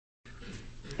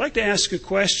like to ask a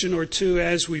question or two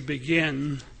as we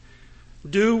begin.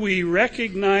 Do we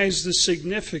recognize the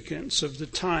significance of the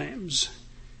times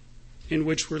in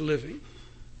which we're living?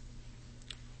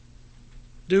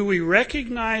 Do we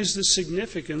recognize the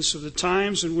significance of the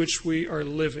times in which we are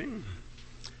living?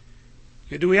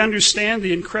 Do we understand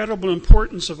the incredible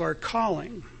importance of our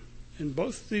calling? And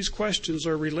both of these questions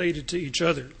are related to each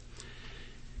other.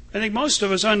 I think most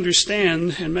of us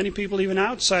understand, and many people even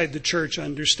outside the church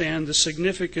understand, the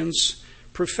significance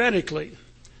prophetically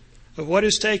of what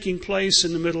is taking place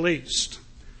in the Middle East.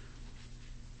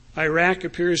 Iraq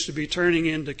appears to be turning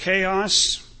into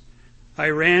chaos.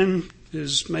 Iran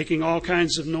is making all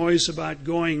kinds of noise about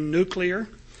going nuclear.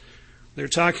 They're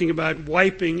talking about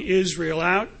wiping Israel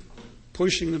out,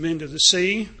 pushing them into the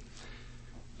sea.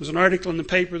 There's an article in the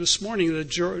paper this morning that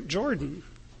Jordan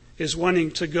is wanting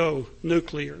to go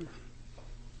nuclear.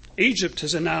 Egypt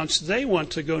has announced they want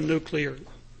to go nuclear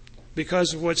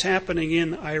because of what's happening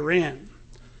in Iran.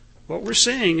 What we're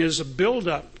seeing is a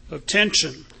buildup of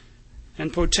tension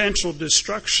and potential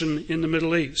destruction in the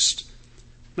Middle East.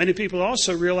 Many people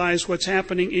also realize what's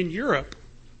happening in Europe.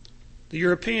 The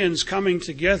Europeans coming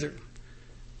together.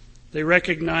 They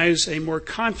recognize a more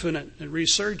confident and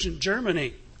resurgent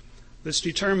Germany that's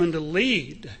determined to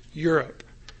lead Europe.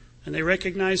 And they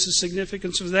recognize the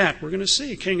significance of that. We're going to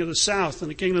see a king of the south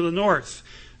and a king of the north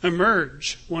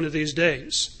emerge one of these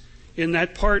days in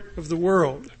that part of the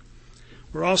world.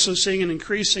 We're also seeing an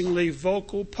increasingly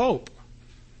vocal pope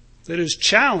that has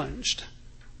challenged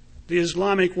the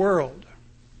Islamic world.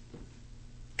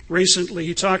 Recently,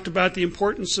 he talked about the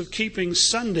importance of keeping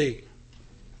Sunday,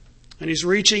 and he's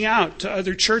reaching out to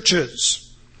other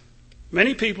churches.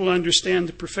 Many people understand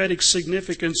the prophetic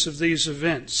significance of these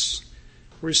events.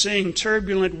 We're seeing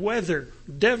turbulent weather,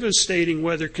 devastating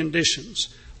weather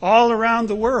conditions all around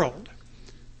the world.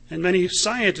 And many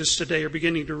scientists today are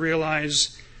beginning to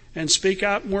realize and speak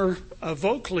out more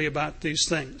vocally about these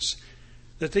things.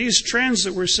 That these trends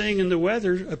that we're seeing in the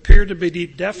weather appear to be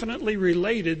definitely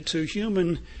related to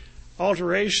human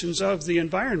alterations of the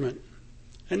environment.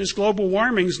 And this global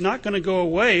warming is not going to go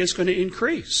away, it's going to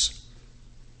increase.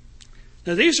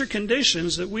 Now these are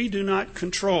conditions that we do not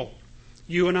control,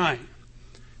 you and I.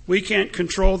 We can't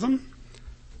control them.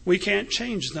 We can't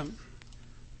change them.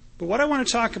 But what I want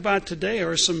to talk about today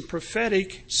are some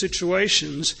prophetic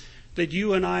situations that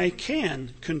you and I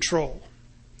can control,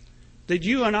 that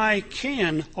you and I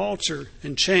can alter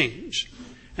and change,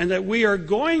 and that we are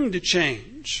going to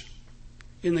change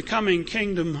in the coming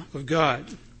kingdom of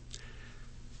God.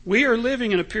 We are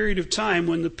living in a period of time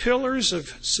when the pillars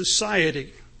of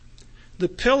society, the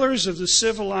pillars of the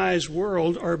civilized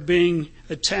world are being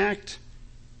attacked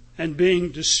and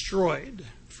being destroyed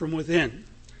from within.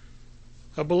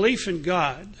 A belief in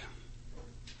God,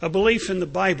 a belief in the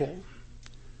Bible,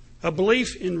 a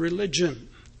belief in religion,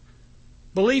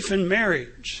 belief in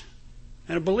marriage,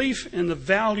 and a belief in the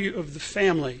value of the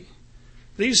family.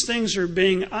 These things are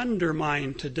being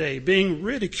undermined today, being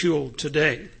ridiculed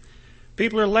today.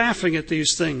 People are laughing at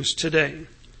these things today. I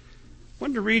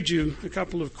wanted to read you a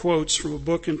couple of quotes from a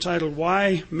book entitled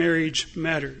Why Marriage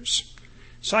Matters.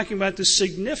 It's talking about the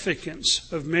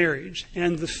significance of marriage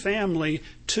and the family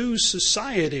to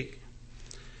society.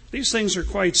 These things are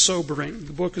quite sobering.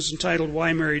 The book is entitled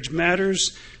Why Marriage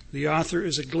Matters. The author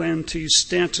is Glenn T.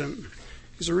 Stanton.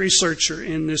 He's a researcher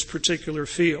in this particular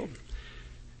field.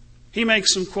 He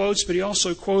makes some quotes, but he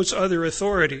also quotes other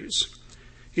authorities.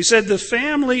 He said, the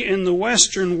family in the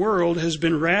Western world has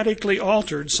been radically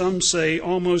altered, some say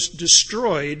almost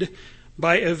destroyed,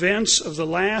 by events of the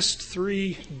last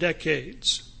 3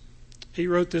 decades. He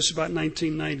wrote this about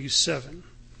 1997.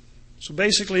 So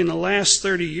basically in the last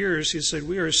 30 years, he said,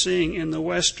 we are seeing in the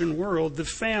Western world the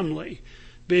family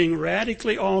being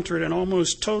radically altered and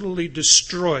almost totally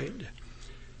destroyed.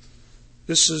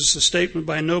 This is a statement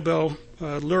by Nobel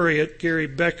laureate Gary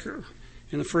Becker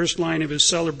in the first line of his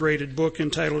celebrated book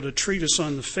entitled A Treatise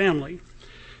on the Family.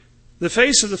 The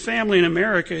face of the family in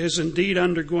America has indeed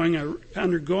undergone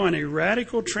a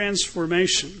radical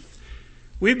transformation.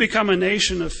 We've become a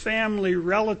nation of family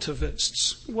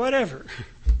relativists. Whatever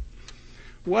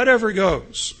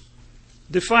goes.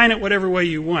 Define it whatever way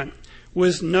you want.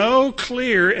 With no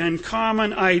clear and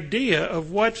common idea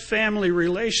of what family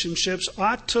relationships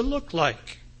ought to look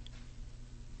like.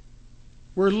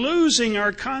 We're losing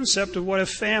our concept of what a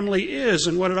family is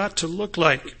and what it ought to look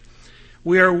like.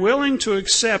 We are willing to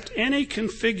accept any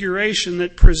configuration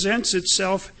that presents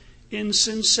itself in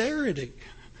sincerity.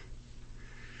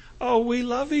 Oh, we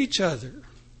love each other,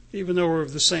 even though we're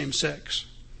of the same sex.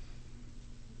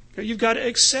 You've got to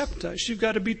accept us. You've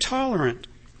got to be tolerant.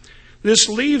 This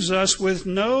leaves us with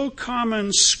no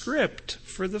common script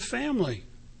for the family.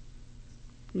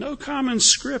 No common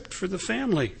script for the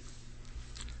family.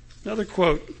 Another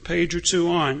quote, page or two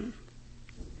on.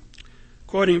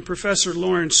 Quoting Professor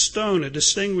Lawrence Stone, a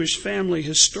distinguished family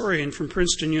historian from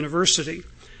Princeton University,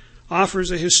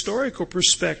 offers a historical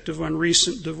perspective on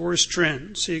recent divorce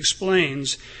trends. He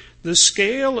explains, the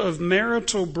scale of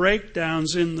marital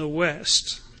breakdowns in the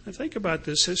West. Now think about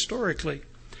this historically.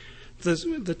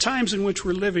 The times in which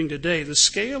we're living today, the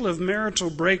scale of marital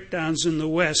breakdowns in the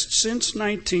West since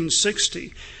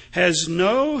 1960 has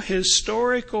no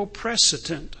historical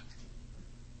precedent.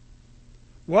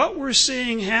 What we're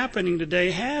seeing happening today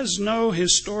has no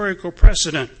historical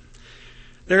precedent.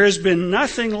 There has been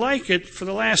nothing like it for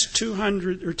the last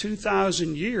 200 or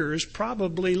 2,000 years,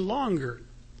 probably longer.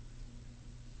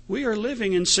 We are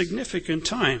living in significant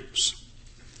times.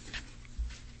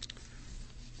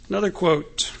 Another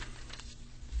quote,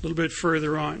 a little bit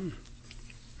further on.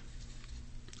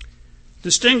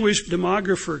 Distinguished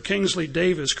demographer Kingsley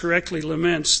Davis correctly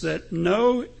laments that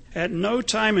at no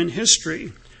time in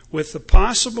history, with the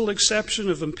possible exception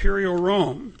of Imperial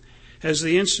Rome, has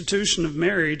the institution of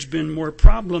marriage been more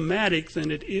problematic than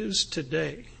it is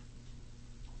today.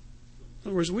 In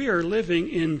other words, we are living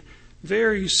in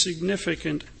very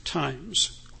significant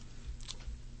times.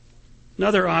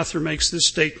 Another author makes this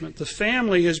statement: the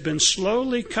family has been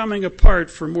slowly coming apart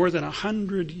for more than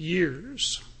 100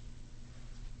 years.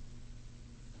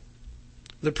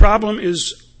 The problem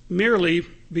is merely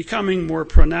becoming more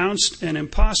pronounced and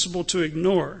impossible to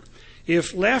ignore.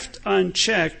 If left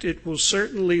unchecked, it will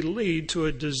certainly lead to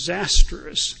a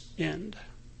disastrous end.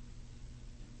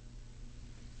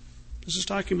 This is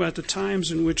talking about the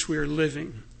times in which we are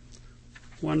living.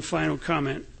 One final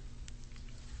comment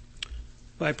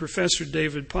by Professor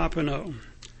David Papineau.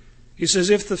 He says,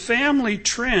 if the family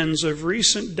trends of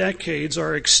recent decades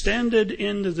are extended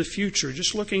into the future,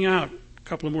 just looking out a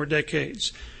couple of more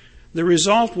decades, the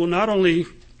result will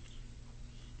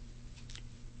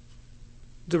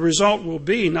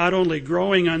be not only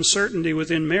growing uncertainty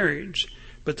within marriage,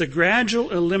 but the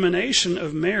gradual elimination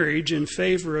of marriage in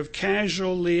favor of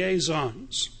casual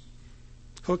liaisons,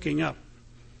 hooking up,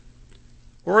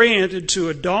 oriented to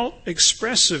adult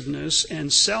expressiveness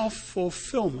and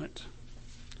self-fulfillment.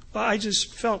 Well, I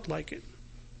just felt like it.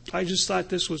 I just thought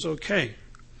this was okay.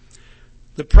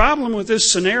 The problem with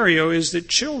this scenario is that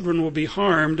children will be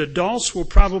harmed, adults will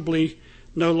probably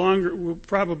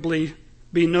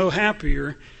be no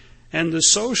happier, and the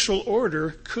social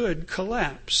order could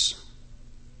collapse.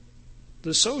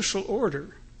 The social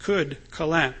order could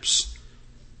collapse.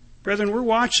 Brethren, we're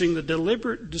watching the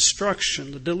deliberate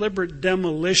destruction, the deliberate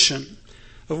demolition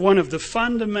of one of the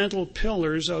fundamental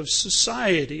pillars of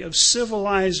society, of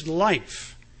civilized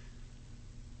life.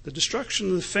 The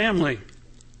destruction of the family,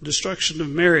 the destruction of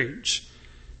marriage.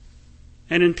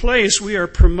 And in place, we are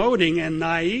promoting and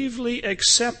naively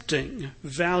accepting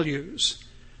values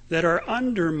that are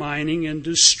undermining and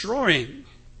destroying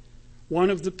one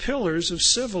of the pillars of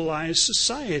civilized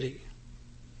society.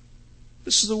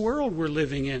 This is the world we're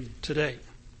living in today.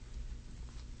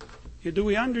 Do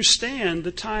we understand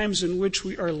the times in which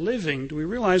we are living? Do we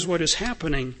realize what is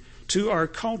happening to our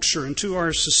culture and to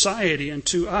our society and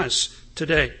to us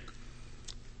today?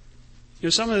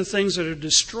 Some of the things that are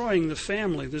destroying the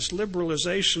family, this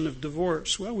liberalization of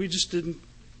divorce, well, we just didn't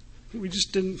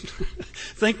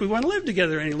think we want to live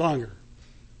together any longer.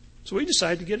 So we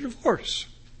decided to get a divorce.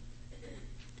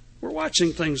 We're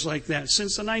watching things like that.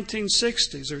 Since the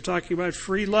 1960s, they're talking about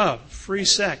free love, free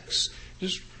sex,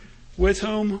 just with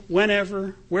whom,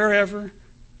 whenever, wherever,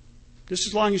 just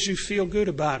as long as you feel good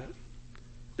about it.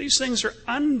 These things are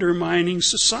undermining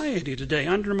society today,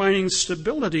 undermining the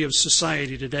stability of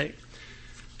society today.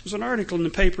 There's an article in the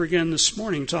paper again this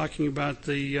morning talking about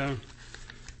the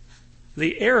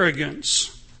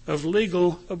arrogance of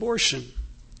legal abortion,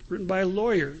 written by a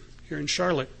lawyer here in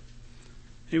Charlotte.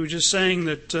 He was just saying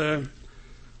that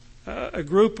a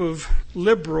group of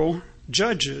liberal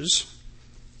judges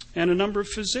and a number of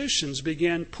physicians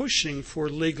began pushing for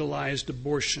legalized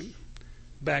abortion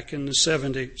back in the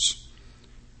 70s.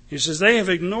 He says they have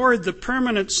ignored the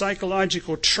permanent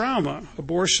psychological trauma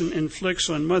abortion inflicts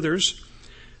on mothers.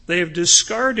 They have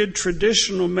discarded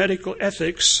traditional medical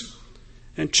ethics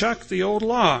and chucked the old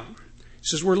law. He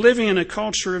says we're living in a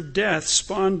culture of death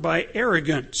spawned by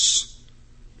arrogance.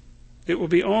 It will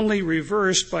be only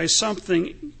reversed by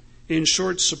something in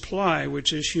short supply,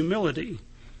 which is humility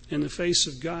in the face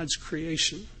of God's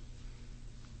creation.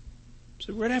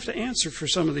 So we're going to have to answer for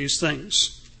some of these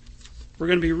things. We're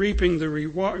going to be reaping the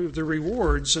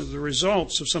rewards of the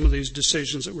results of some of these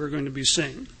decisions that we're going to be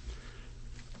seeing.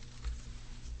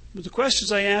 But the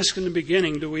questions I asked in the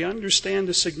beginning, do we understand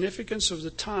the significance of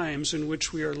the times in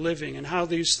which we are living and how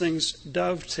these things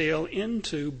dovetail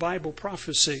into Bible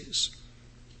prophecies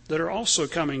that are also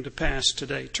coming to pass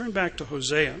today? Turn back to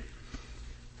Hosea.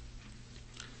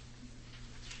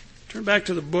 Turn back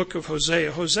to the book of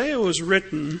Hosea. Hosea was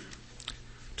written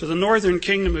to the northern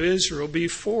kingdom of Israel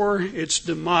before its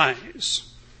demise.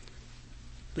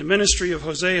 The ministry of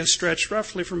Hosea stretched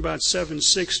roughly from about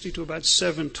 760 to about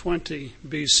 720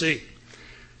 BC.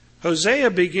 Hosea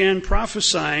began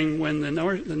prophesying when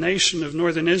the nation of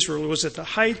northern Israel was at the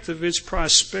height of its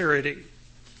prosperity.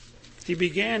 He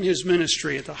began his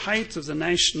ministry at the height of the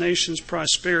nation's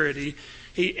prosperity.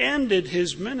 He ended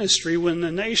his ministry when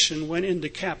the nation went into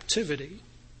captivity.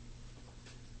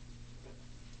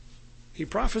 He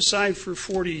prophesied for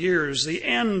 40 years. The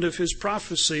end of his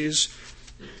prophecies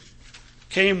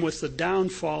came with the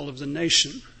downfall of the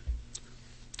nation.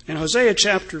 In Hosea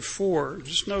chapter 4,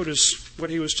 just notice what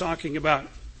he was talking about.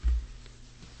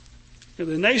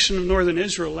 The nation of northern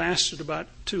Israel lasted about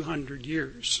 200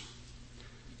 years.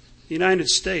 The United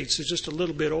States is just a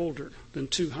little bit older than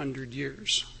 200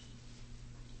 years.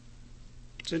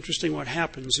 It's interesting what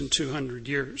happens in 200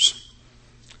 years.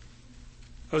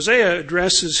 Hosea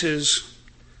addresses his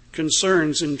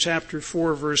concerns in chapter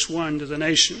 4, verse 1 to the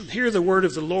nation. Hear the word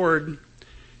of the Lord,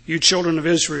 you children of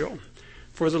Israel.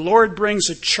 For the Lord brings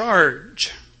a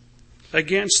charge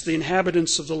against the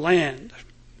inhabitants of the land.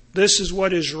 This is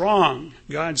what is wrong,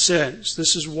 God says.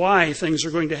 This is why things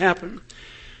are going to happen.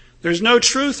 There's no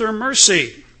truth or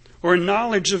mercy or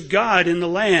knowledge of God in the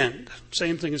land.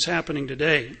 Same thing is happening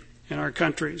today in our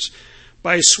countries.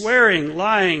 By swearing,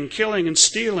 lying, killing, and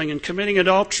stealing, and committing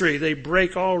adultery, they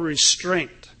break all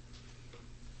restraint.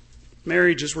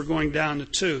 Marriages were going down the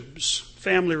tubes.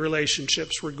 Family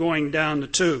relationships were going down the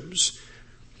tubes.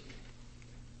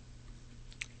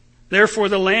 Therefore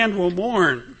the land will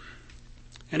mourn,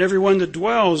 and everyone that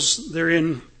dwells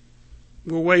therein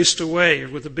will waste away.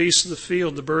 With the beasts of the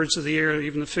field, the birds of the air,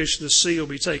 even the fish of the sea will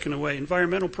be taken away.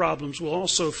 Environmental problems will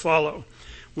also follow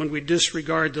when we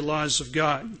disregard the laws of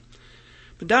God.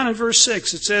 But down in verse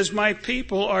 6 it says, my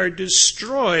people are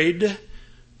destroyed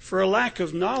for a lack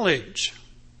of knowledge.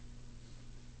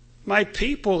 My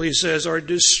people, he says, are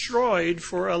destroyed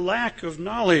for a lack of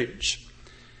knowledge.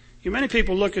 Many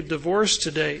people look at divorce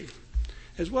today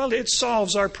as, well, it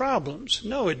solves our problems.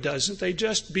 No, it doesn't. They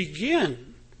just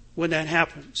begin when that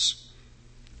happens.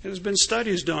 There's been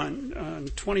studies done,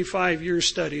 25-year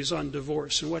studies on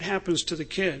divorce and what happens to the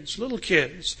kids, little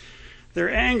kids.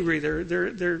 They're angry.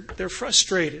 They're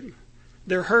frustrated.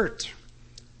 They're hurt.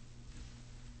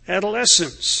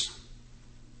 Adolescents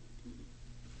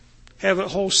have a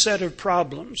whole set of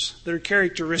problems that are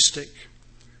characteristic.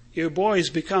 Boys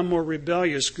become more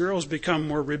rebellious. Girls become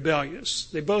more rebellious.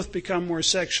 They both become more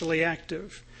sexually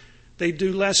active. They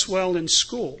do less well in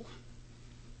school.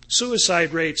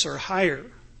 Suicide rates are higher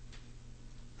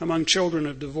among children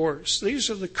of divorce. These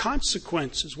are the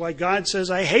consequences why God says,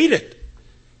 I hate it.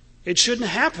 It shouldn't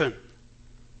happen.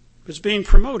 It's being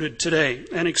promoted today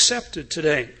and accepted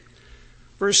today.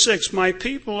 Verse 6, my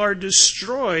people are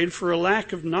destroyed for a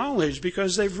lack of knowledge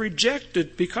because you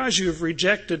have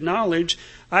rejected knowledge,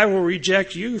 I will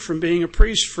reject you from being a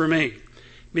priest for me.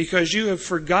 Because you have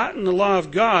forgotten the law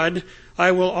of God,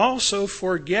 I will also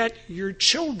forget your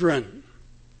children.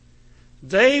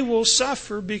 They will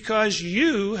suffer because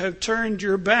you have turned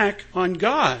your back on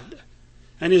God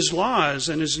and His laws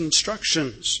and His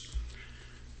instructions.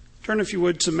 Turn, if you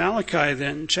would, to Malachi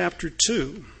then, chapter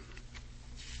 2.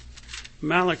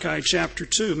 Malachi chapter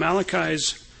 2.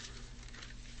 Malachi's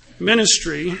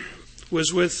ministry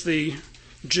was with the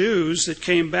Jews that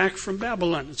came back from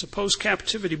Babylon. It's a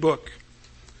post-captivity book.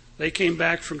 They came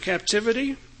back from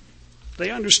captivity.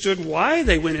 They understood why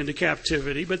they went into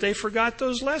captivity, but they forgot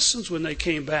those lessons when they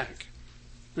came back.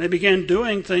 And they began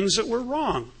doing things that were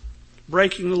wrong,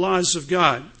 breaking the laws of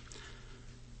God.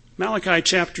 Malachi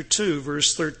chapter 2,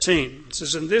 verse 13. It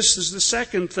says, and this is the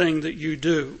second thing that you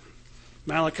do.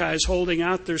 Malachi is holding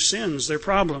out their sins, their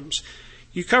problems.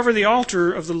 You cover the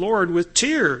altar of the Lord with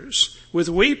tears, with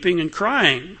weeping and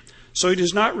crying, so He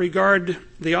does not regard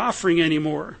the offering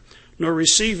anymore, nor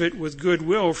receive it with good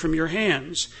will from your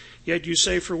hands. Yet you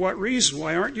say, for what reason?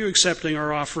 Why aren't you accepting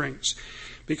our offerings?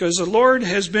 Because the Lord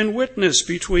has been witness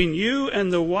between you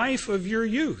and the wife of your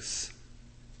youth,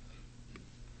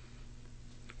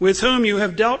 with whom you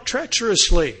have dealt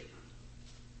treacherously.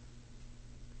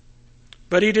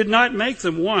 But He did not make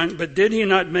them one. But did He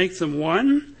not make them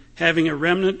one, having a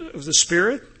remnant of the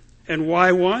Spirit? And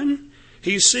why one?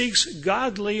 He seeks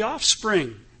godly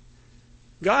offspring.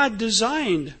 God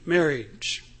designed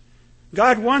marriage.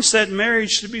 God wants that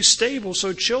marriage to be stable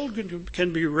so children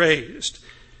can be raised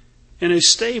in a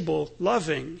stable,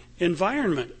 loving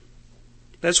environment.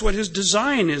 That's what His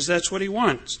design is. That's what He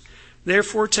wants.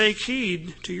 Therefore take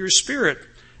heed to your spirit,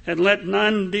 and let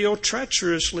none deal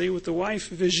treacherously with the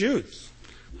wife of his youth.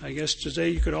 I guess today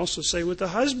you could also say with the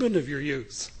husband of your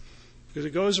youth, because it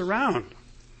goes around.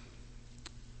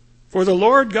 For the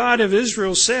Lord God of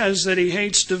Israel says that He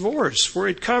hates divorce, for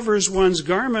it covers one's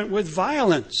garment with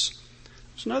violence.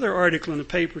 There's another article in the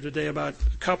paper today about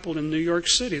a couple in New York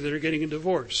City that are getting a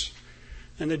divorce.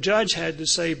 And the judge had to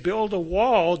say, build a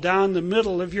wall down the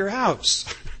middle of your house,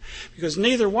 because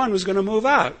neither one was going to move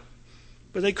out.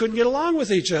 But they couldn't get along with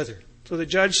each other. So the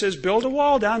judge says, build a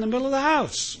wall down the middle of the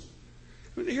house.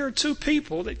 Here are two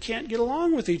people that can't get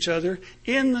along with each other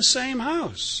in the same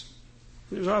house.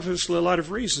 There's obviously a lot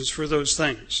of reasons for those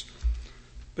things.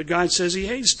 But God says He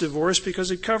hates divorce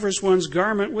because it covers one's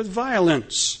garment with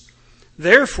violence.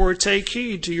 Therefore take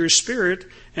heed to your spirit,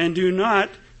 and do not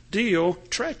deal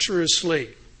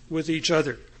treacherously with each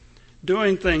other,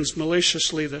 doing things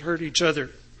maliciously that hurt each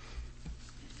other.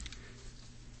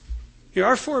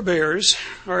 Our forebears,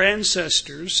 our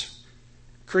ancestors,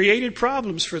 created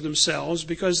problems for themselves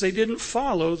because they didn't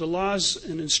follow the laws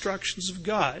and instructions of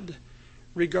God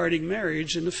regarding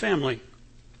marriage and the family.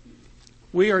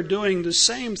 We are doing the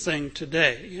same thing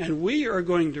today, and we are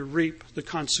going to reap the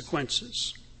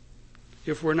consequences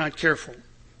if we're not careful,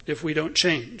 if we don't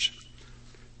change.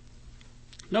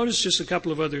 Notice just a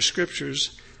couple of other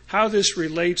scriptures, how this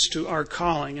relates to our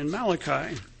calling in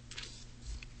Malachi.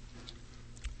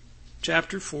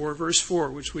 Chapter 4, verse 4,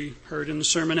 which we heard in the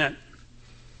sermonette.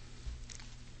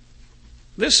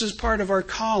 This is part of our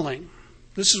calling.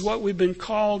 This is what we've been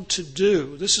called to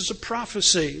do. This is a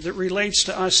prophecy that relates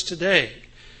to us today.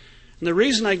 And the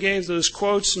reason I gave those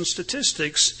quotes and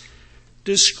statistics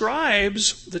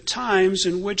describes the times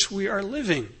in which we are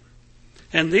living.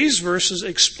 And these verses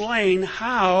explain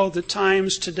how the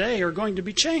times today are going to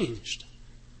be changed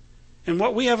and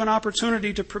what we have an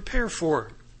opportunity to prepare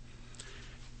for.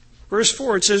 Verse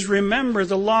 4, it says, remember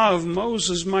the law of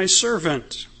Moses, my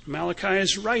servant. Malachi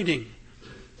is writing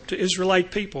to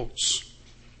Israelite peoples.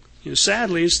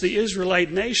 Sadly, it's the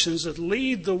Israelite nations that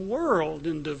lead the world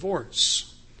in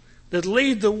divorce, that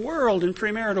lead the world in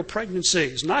premarital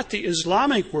pregnancies. Not the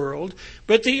Islamic world,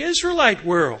 but the Israelite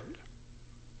world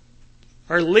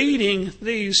are leading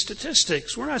these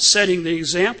statistics. We're not setting the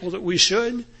example that we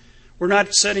should. We're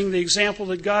not setting the example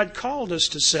that God called us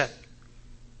to set.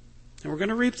 And we're going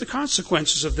to reap the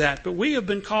consequences of that. But we have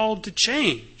been called to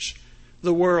change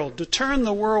the world, to turn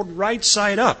the world right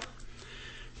side up.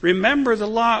 Remember the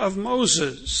law of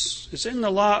Moses. It's in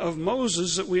the law of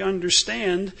Moses that we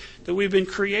understand that we've been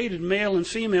created male and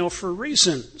female for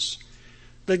reasons.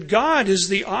 That God is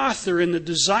the author and the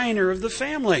designer of the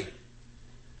family.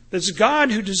 It's God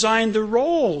who designed the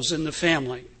roles in the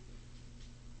family.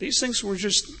 These things were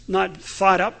just not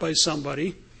thought up by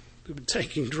somebody who'd been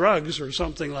taking drugs or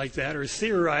something like that, or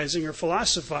theorizing or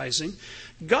philosophizing.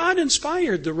 God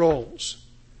inspired the roles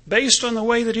based on the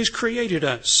way that He's created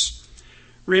us.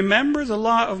 Remember the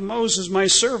law of Moses, my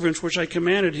servant, which I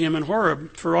commanded him in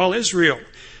Horeb for all Israel,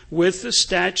 with the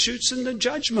statutes and the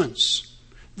judgments,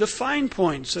 the fine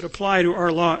points that apply to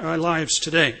our lives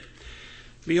today.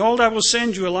 Behold, I will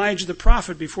send you Elijah the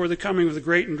prophet before the coming of the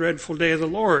great and dreadful day of the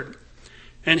Lord.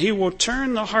 And he will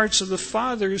turn the hearts of the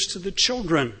fathers to the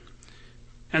children,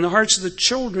 and the hearts of the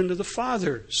children to the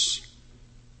fathers.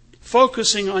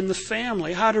 Focusing on the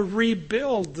family, how to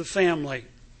rebuild the family,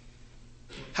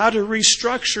 how to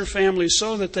restructure families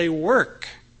so that they work.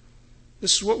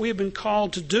 This is what we have been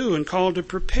called to do and called to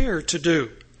prepare to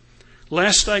do.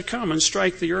 Lest I come and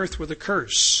strike the earth with a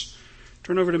curse.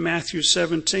 Turn over to Matthew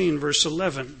 17, verse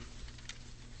 11.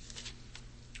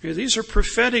 Here, these are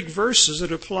prophetic verses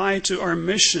that apply to our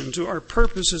mission, to our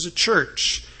purpose as a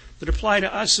church, that apply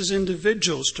to us as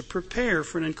individuals to prepare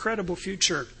for an incredible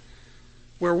future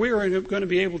where we are going to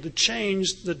be able to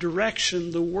change the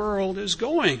direction the world is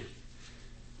going,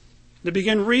 to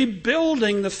begin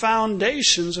rebuilding the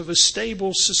foundations of a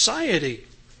stable society.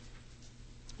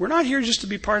 We're not here just to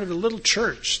be part of a little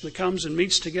church that comes and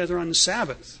meets together on the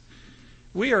Sabbath.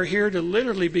 We are here to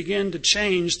literally begin to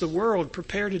change the world,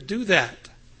 prepare to do that.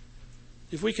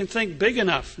 If we can think big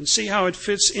enough and see how it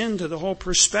fits into the whole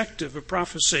perspective of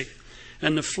prophecy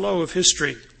and the flow of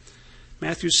history.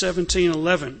 Matthew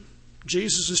 17:11.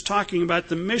 Jesus is talking about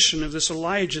the mission of this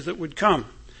Elijah that would come.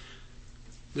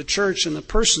 The church and the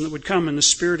person that would come in the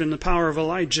spirit and the power of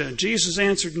Elijah. Jesus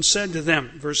answered and said to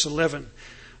them, verse 11,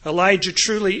 Elijah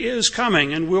truly is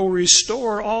coming and will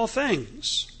restore all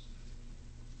things.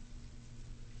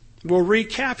 will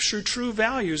recapture true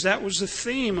values. That was the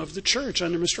theme of the church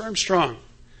under Mr. Armstrong.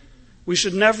 We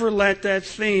should never let that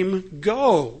theme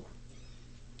go.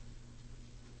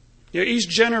 Each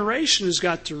generation has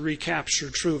got to recapture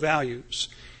true values,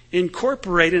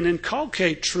 incorporate and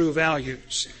inculcate true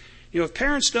values. If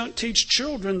parents don't teach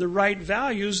children the right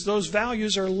values, those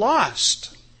values are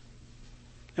lost.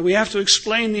 And we have to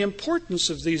explain the importance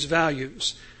of these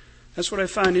values. That's what I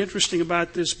find interesting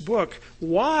about this book.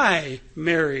 Why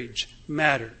marriage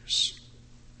matters.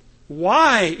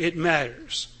 Why it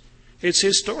matters. It's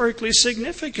historically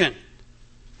significant.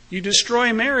 You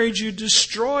destroy marriage, you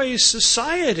destroy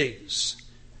societies.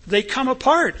 They come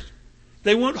apart.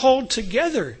 They won't hold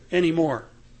together anymore.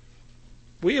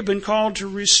 We have been called to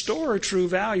restore true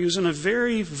values in a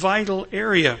very vital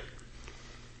area.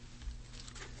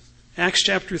 Acts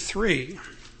chapter 3.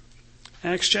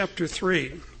 Acts chapter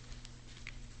 3. And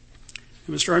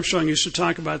Mr. Armstrong used to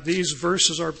talk about these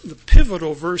verses are the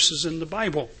pivotal verses in the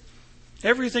Bible.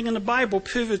 Everything in the Bible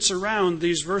pivots around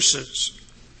these verses.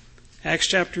 Acts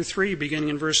chapter 3, beginning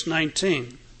in verse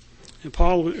 19.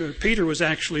 And Peter was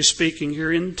actually speaking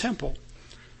here in the temple.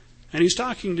 And he's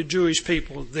talking to Jewish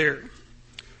people there.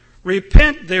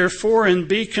 Repent, therefore, and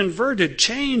be converted.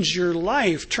 Change your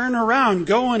life. Turn around.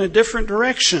 Go in a different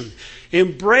direction.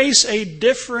 Embrace a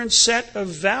different set of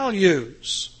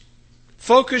values.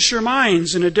 Focus your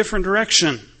minds in a different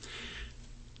direction.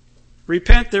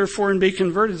 Repent, therefore, and be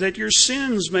converted, that your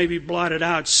sins may be blotted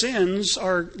out. Sins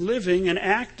are living and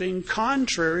acting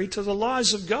contrary to the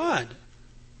laws of God.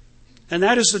 And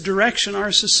that is the direction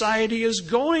our society is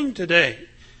going today.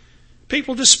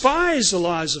 People despise the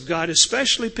laws of God,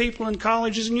 especially people in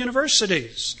colleges and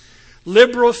universities.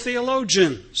 Liberal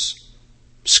theologians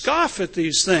scoff at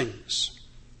these things.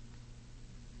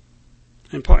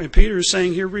 And Peter is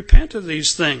saying here, repent of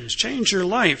these things. Change your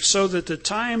life so that the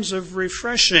times of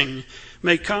refreshing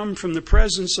may come from the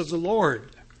presence of the Lord.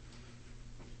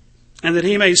 And that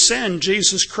he may send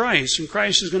Jesus Christ. And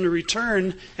Christ is going to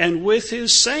return and with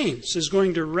his saints is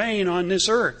going to reign on this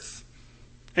earth.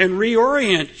 And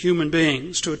reorient human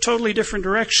beings to a totally different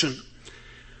direction.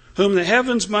 Whom the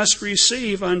heavens must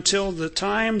receive until the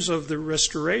times of the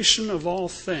restoration of all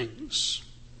things.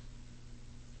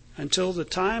 Until the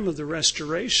time of the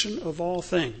restoration of all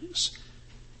things.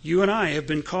 You and I have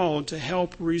been called to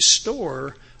help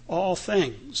restore all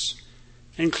things,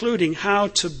 including how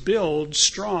to build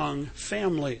strong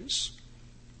families.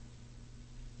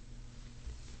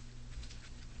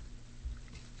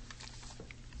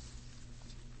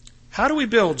 How do we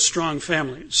build strong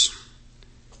families?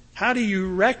 How do you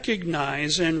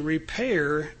recognize and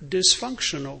repair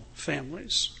dysfunctional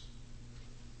families?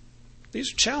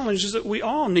 These are challenges that we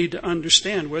all need to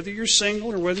understand, whether you're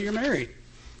single or whether you're married,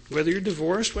 whether you're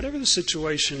divorced, whatever the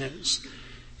situation is.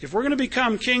 If we're going to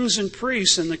become kings and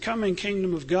priests in the coming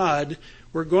kingdom of God,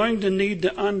 we're going to need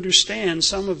to understand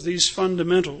some of these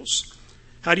fundamentals.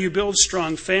 How do you build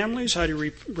strong families? How do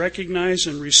you recognize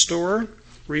and restore,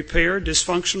 repair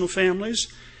dysfunctional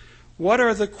families? What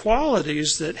are the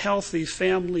qualities that healthy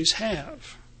families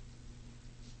have?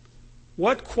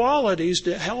 What qualities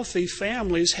do healthy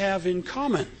families have in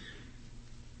common?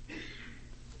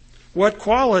 What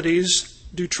qualities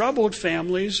do troubled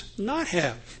families not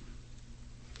have?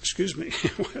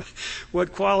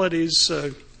 What qualities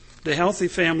do healthy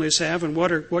families have, and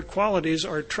what qualities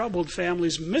are troubled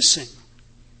families missing?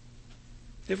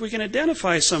 If we can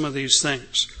identify some of these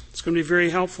things, it's going to be very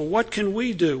helpful. What can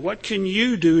we do? What can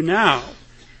you do now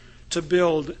to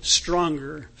build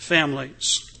stronger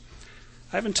families?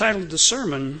 I've entitled the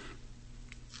sermon,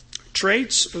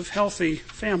 Traits of Healthy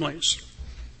Families.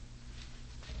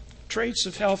 Traits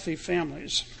of Healthy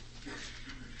Families.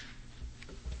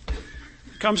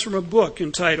 It comes from a book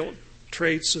entitled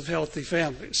Traits of Healthy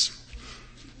Families.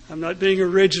 I'm not being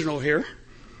original here.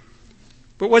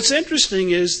 But what's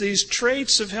interesting is these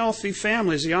traits of healthy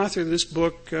families. The author of this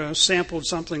book sampled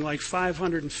something like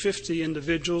 550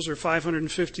 individuals or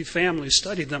 550 families,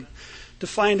 studied them to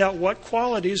find out what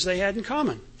qualities they had in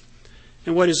common.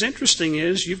 And what is interesting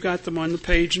is, you've got them on the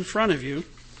page in front of you.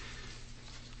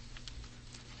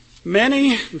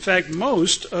 Many, in fact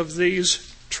most, of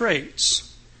these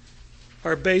traits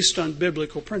are based on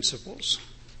biblical principles.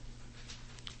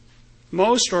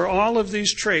 Most or all of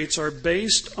these traits are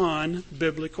based on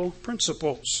biblical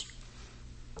principles.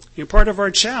 Part of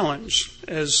our challenge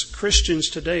as Christians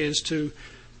today is to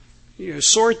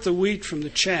sort the wheat from the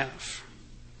chaff,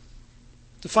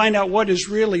 to find out what is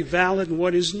really valid and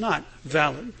what is not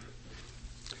valid.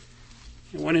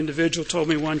 And one individual told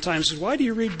me one time, said, "Why do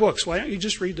you read books? Why don't you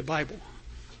just read the Bible?"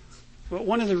 Well,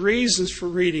 one of the reasons for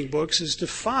reading books is to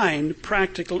find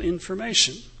practical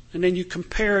information. And then you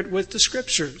compare it with the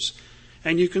Scriptures.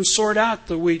 And you can sort out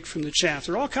the wheat from the chaff.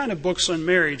 There are all kinds of books on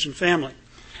marriage and family.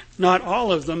 Not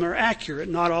all of them are accurate.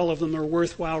 Not all of them are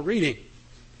worthwhile reading.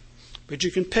 But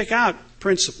you can pick out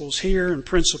principles here and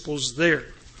principles there.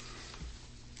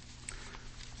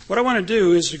 What I want to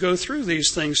do is to go through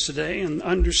these things today and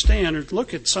understand or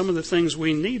look at some of the things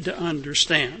we need to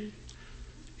understand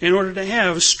in order to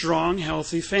have strong,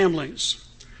 healthy families.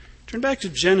 Turn back to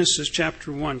Genesis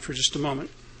chapter 1 for just a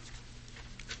moment.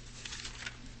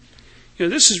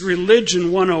 This is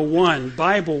Religion 101,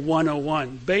 Bible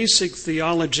 101, basic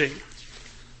theology.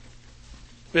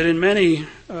 But in many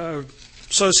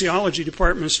sociology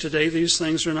departments today, these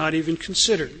things are not even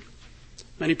considered.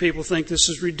 Many people think this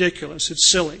is ridiculous. It's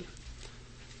silly.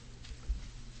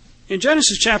 In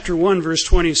Genesis chapter 1, verse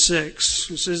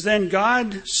 26, it says, "Then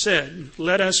God said,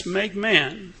 let us make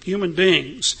man, human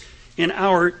beings, in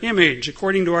our image,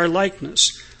 according to our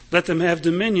likeness. Let them have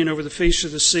dominion over the fish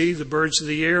of the sea, the birds of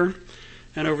the air,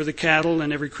 and over the cattle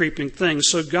and every creeping thing."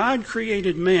 So God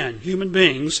created man, human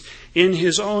beings, in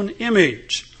his own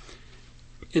image.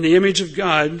 In the image of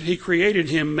God, he created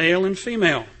him male and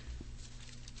female.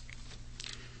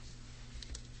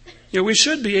 We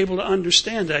should be able to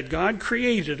understand that. God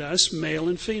created us male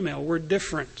and female. We're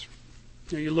different.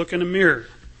 You look in a mirror.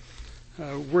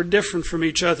 We're different from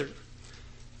each other.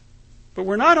 But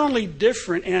we're not only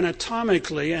different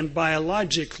anatomically and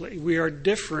biologically, we are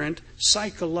different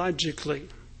psychologically.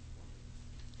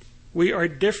 We are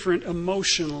different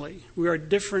emotionally. We are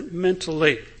different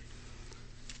mentally.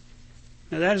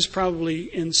 Now that is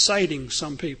probably inciting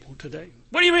some people today.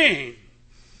 What do you mean?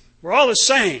 We're all the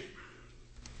same.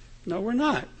 No, we're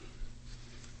not.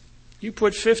 You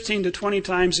put 15 to 20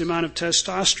 times the amount of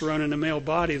testosterone in a male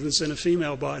body that's in a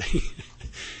female body.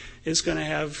 It's going to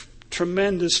have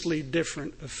tremendously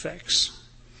different effects.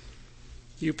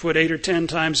 You put 8 or 10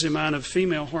 times the amount of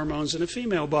female hormones in a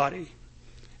female body.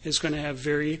 It's going to have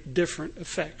very different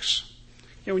effects.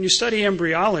 When you study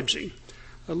embryology,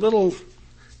 a little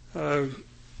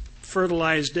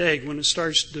fertilized egg, when it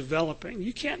starts developing,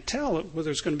 you can't tell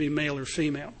whether it's going to be male or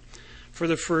female for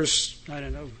the first,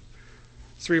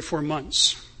 3 or 4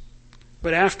 months.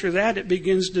 But after that, it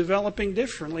begins developing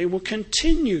differently. It will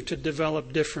continue to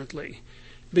develop differently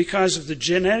because of the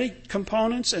genetic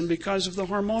components and because of the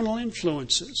hormonal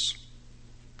influences.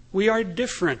 We are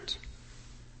different.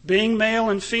 Being male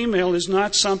and female is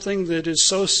not something that is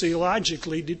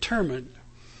sociologically determined.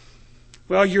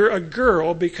 Well, you're a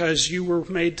girl because you were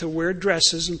made to wear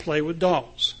dresses and play with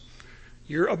dolls.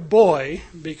 You're a boy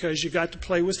because you got to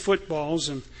play with footballs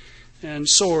and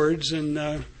swords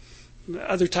and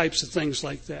other types of things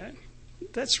like that.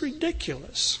 That's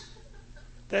ridiculous.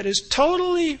 That is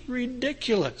totally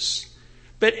ridiculous.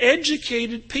 But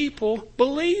educated people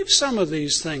believe some of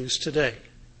these things today.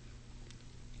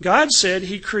 God said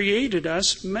He created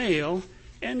us male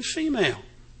and female.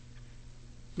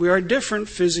 We are different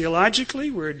physiologically,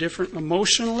 we're different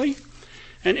emotionally.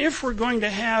 And if we're going to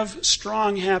have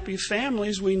strong, happy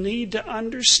families, we need to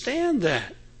understand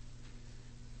that.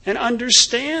 And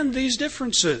understand these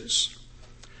differences.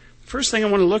 First thing I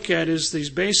want to look at is these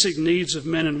basic needs of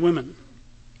men and women.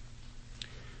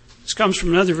 This comes from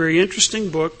another very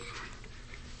interesting book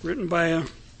written by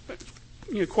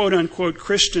a quote-unquote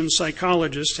Christian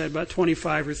psychologist, had about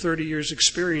 25 or 30 years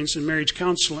experience in marriage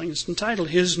counseling. It's entitled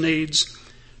His Needs,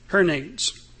 Her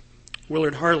Needs.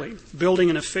 Willard Harley, Building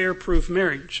an Affair-Proof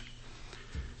Marriage.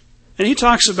 And he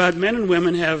talks about men and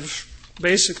women have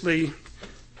basically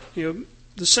the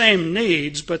same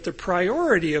needs, but the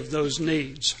priority of those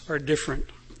needs are different.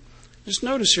 Just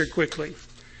notice here quickly.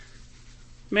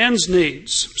 Men's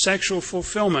needs, sexual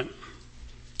fulfillment,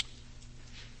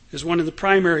 is one of the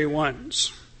primary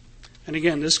ones. And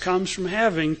again, this comes from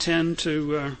having 10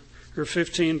 to or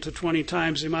 15 to 20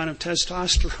 times the amount of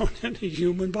testosterone in a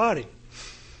human body.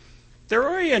 They're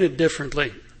oriented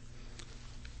differently.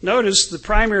 Notice the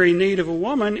primary need of a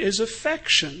woman is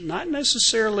affection, not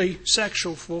necessarily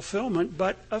sexual fulfillment,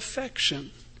 but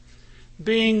affection.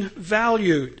 Being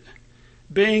valued,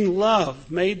 being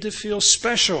loved, made to feel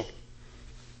special.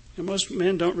 And most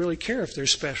men don't really care if they're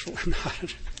special or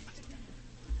not,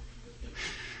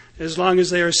 as long as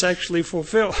they are sexually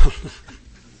fulfilled.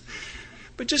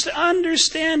 But just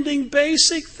understanding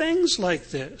basic things like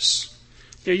this.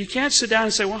 You can't sit down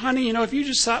and say, well, honey, if you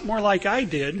just thought more like I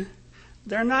did,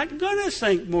 they're not going to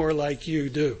think more like you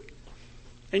do.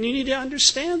 And you need to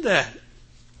understand that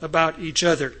about each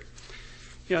other.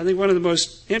 I think one of the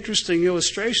most interesting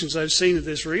illustrations I've seen of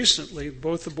this recently,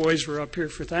 both the boys were up here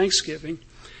for Thanksgiving,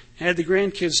 had the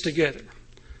grandkids together.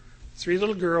 3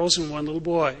 little girls and 1 little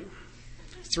boy.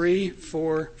 3,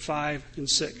 4, 5, and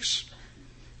 6.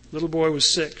 Little boy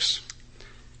was 6.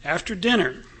 After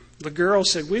dinner, the girl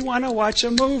said, "We want to watch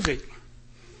a movie."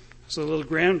 So the little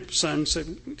grandson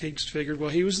said, he figured, well,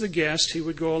 he was the guest. He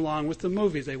would go along with the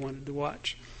movie they wanted to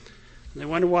watch. And they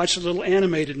wanted to watch a little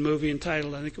animated movie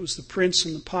entitled, I think it was The Prince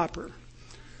and the Pauper.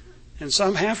 And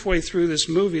some halfway through this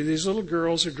movie, these little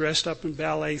girls are dressed up in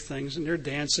ballet things, and they're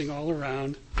dancing all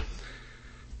around.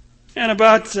 And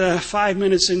about 5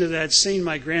 minutes into that scene,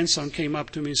 my grandson came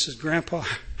up to me and says, "Grandpa," he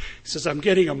says, "I'm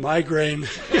getting a migraine."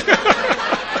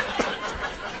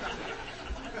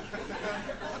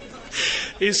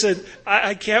 He said,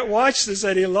 I can't watch this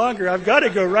any longer. I've got to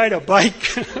go ride a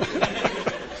bike.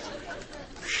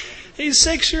 He's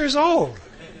 6 years old.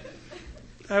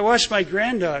 I watched my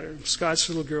granddaughter, Scott's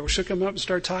little girl, shook him up and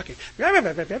started talking.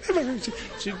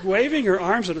 She's waving her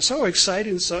arms and so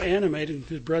excited and so animated. And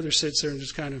his brother sits there and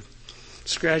just kind of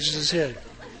scratches his head.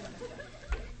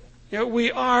 You know,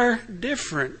 we are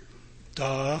different.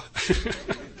 Duh.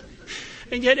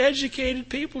 And yet educated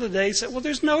people today say, well,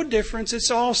 there's no difference. It's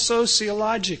all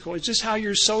sociological. It's just how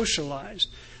you're socialized.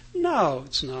 No,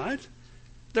 it's not.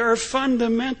 There are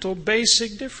fundamental,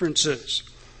 basic differences.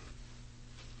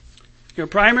 Your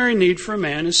primary need for a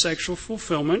man is sexual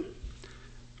fulfillment.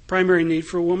 Primary need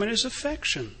for a woman is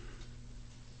affection.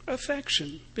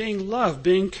 Affection, being loved,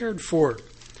 being cared for.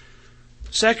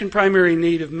 Second primary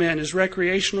need of men is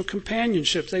recreational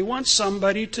companionship. They want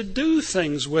somebody to do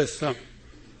things with them.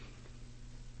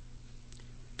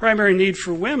 Primary need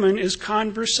for women is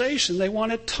conversation. They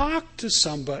want to talk to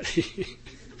somebody.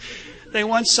 They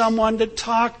want someone to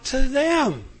talk to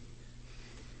them.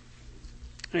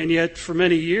 And yet, for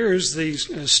many years, the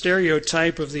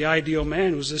stereotype of the ideal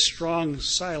man was this strong,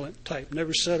 silent type,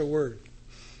 never said a word.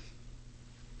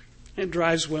 It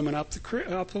drives women up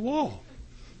the wall.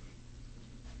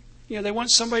 You know, they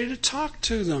want somebody to talk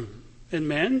to them. And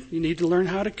men, you need to learn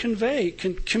how to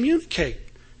communicate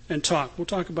and talk. We'll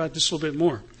talk about this a little bit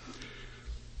more.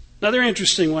 Another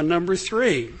interesting one, number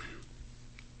 3.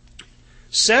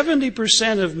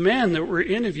 70% of men that were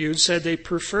interviewed said they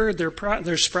preferred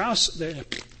their spouse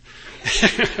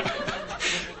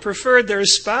preferred their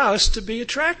spouse to be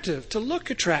attractive, to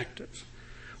look attractive.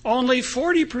 Only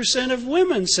 40% of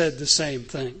women said the same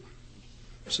thing.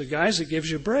 So guys, it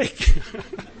gives you a break.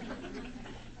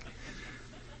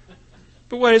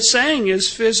 But what it's saying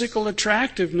is physical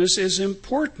attractiveness is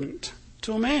important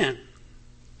to a man,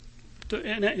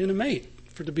 in a mate,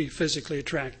 to be physically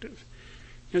attractive.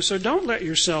 So don't let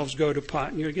yourselves go to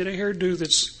pot. Get a hairdo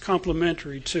that's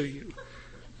complimentary to you.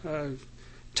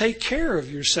 Take care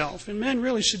of yourself. And men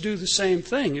really should do the same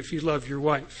thing if you love your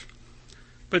wife.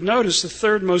 But notice the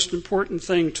third most important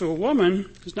thing to a woman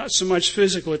is not so much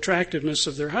physical attractiveness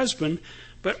of their husband,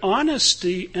 but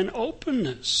honesty and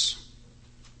openness.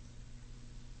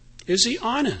 Is he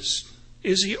honest?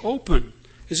 Is he open?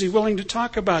 Is he willing to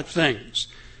talk about things?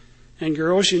 And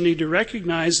girls, you need to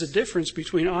recognize the difference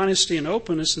between honesty and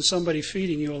openness and somebody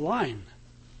feeding you a line.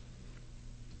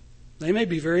 They may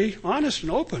be very honest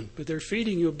and open, but they're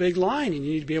feeding you a big line, and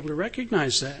you need to be able to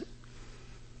recognize that.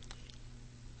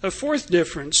 A fourth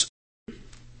difference.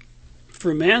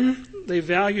 For men, they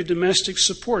value domestic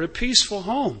support, a peaceful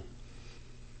home.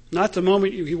 Not the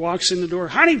moment he walks in the door,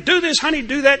 honey, do this, honey,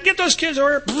 do that, get those kids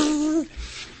over here.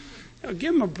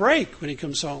 Give him a break when he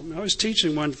comes home. I was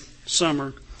teaching one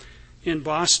summer in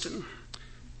Boston,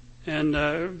 and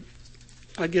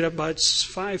I'd get up about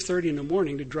 5:30 in the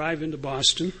morning to drive into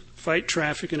Boston, fight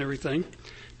traffic and everything,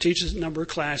 teach a number of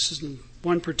classes, and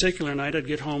one particular night I'd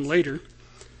get home later.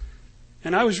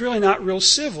 And I was really not real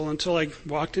civil until I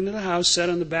walked into the house, sat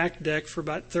on the back deck for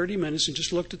about 30 minutes and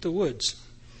just looked at the woods.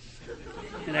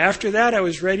 And after that, I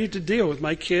was ready to deal with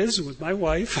my kids and with my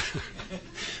wife.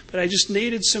 But I just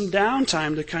needed some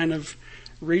downtime to kind of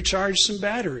recharge some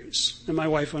batteries. And my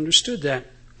wife understood that.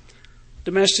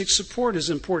 Domestic support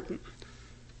is important.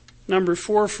 Number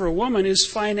 4 for a woman is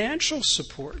financial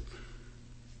support.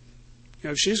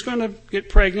 If she's going to get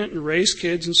pregnant and raise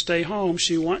kids and stay home,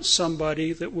 she wants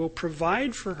somebody that will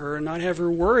provide for her and not have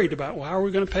her worried about, well, how are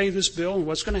we going to pay this bill and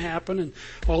what's going to happen and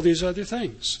all these other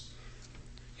things.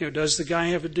 Does the guy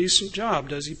have a decent job?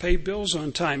 Does he pay bills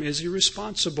on time? Is he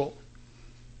responsible?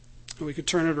 And we could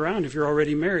turn it around. If you're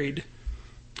already married,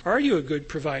 are you a good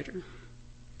provider?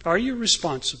 Are you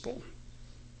responsible?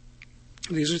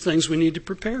 These are things we need to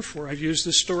prepare for. I've used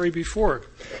this story before.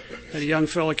 A young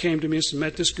fellow came to me and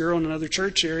met this girl in another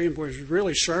church area and was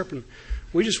really sharp, and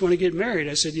we just want to get married.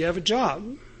 I said, "Do you have a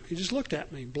job?" He just looked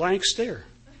at me, blank stare.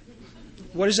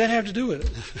 What does that have to do with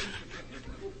it?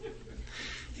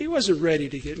 He wasn't ready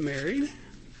to get married.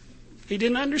 He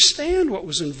didn't understand what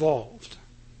was involved.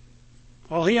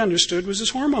 All he understood was his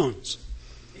hormones.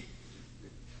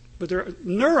 But their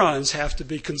neurons have to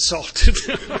be consulted.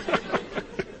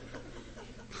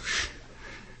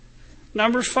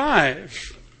 Number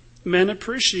 5, men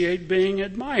appreciate being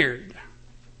admired.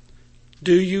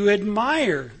 Do you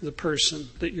admire the person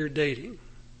that you're dating?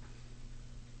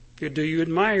 Or do you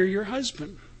admire your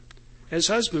husband? As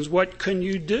husbands, what can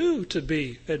you do to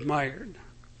be admired?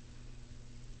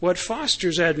 What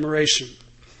fosters admiration?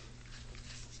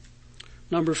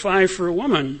 Number 5 for a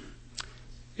woman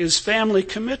is family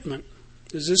commitment.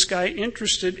 Is this guy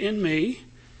interested in me?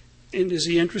 And is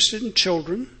he interested in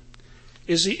children?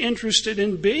 Is he interested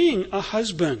in being a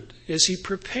husband? Is he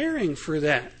preparing for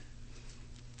that?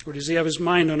 Or does he have his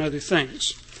mind on other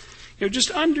things?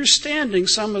 Just understanding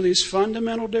some of these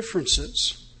fundamental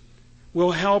differences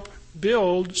will help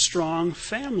build strong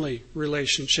family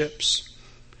relationships.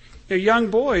 Young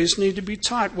boys need to be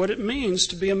taught what it means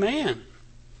to be a man,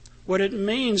 what it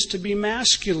means to be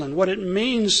masculine, what it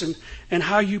means and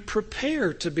how you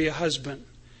prepare to be a husband,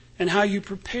 and how you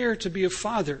prepare to be a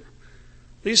father.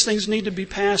 These things need to be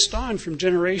passed on from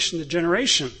generation to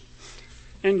generation.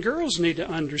 And girls need to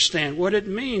understand what it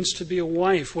means to be a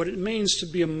wife, what it means to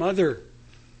be a mother,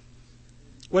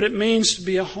 what it means to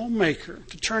be a homemaker,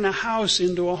 to turn a house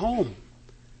into a home.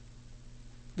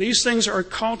 These things are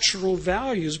cultural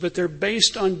values, but they're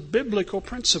based on biblical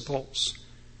principles.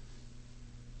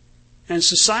 And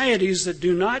societies that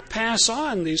do not pass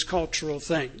on these cultural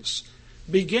things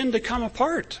begin to come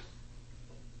apart.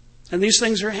 And these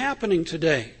things are happening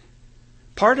today.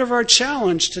 Part of our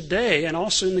challenge today, and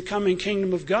also in the coming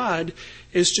kingdom of God,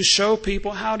 is to show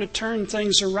people how to turn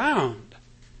things around,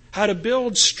 how to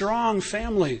build strong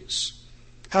families,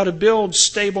 how to build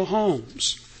stable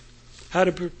homes, how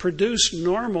to produce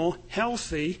normal,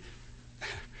 healthy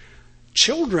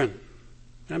children.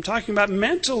 And I'm talking about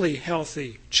mentally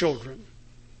healthy children.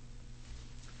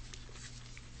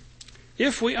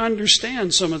 If we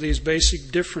understand some of these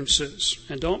basic differences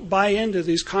and don't buy into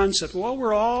these concepts, well,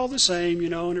 we're all the same,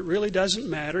 and it really doesn't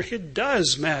matter. It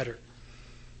does matter.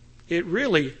 It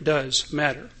really does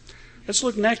matter. Let's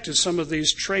look next at some of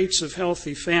these traits of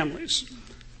healthy families.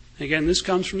 Again, this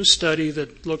comes from a study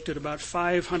that looked at about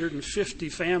 550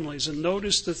 families and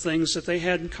noticed the things that they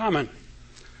had in common.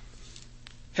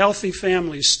 Healthy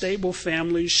families, stable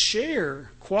families share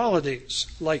qualities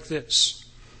like this.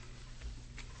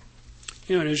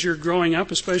 And as you're growing up,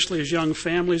 especially as young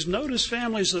families, notice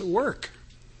families that work.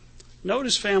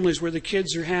 Notice families where the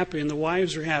kids are happy and the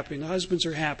wives are happy and the husbands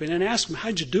are happy. And ask them,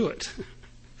 how'd you do it?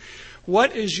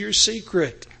 What is your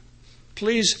secret?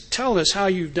 Please tell us how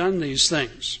you've done these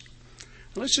things.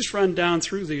 Let's just run down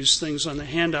through these things on the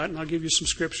handout, and I'll give you some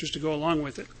scriptures to go along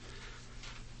with it.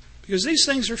 Because these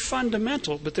things are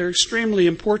fundamental, but they're extremely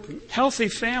important. Healthy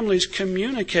families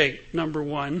communicate, number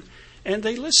 1, and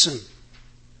they listen.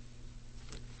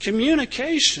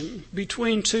 Communication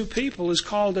between two people is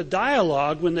called a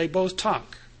dialogue when they both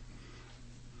talk.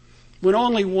 When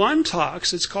only one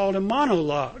talks, it's called a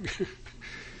monologue.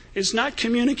 It's not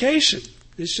communication.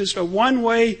 It's just a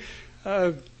one-way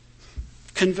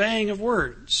conveying of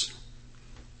words.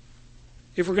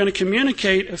 If we're going to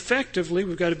communicate effectively,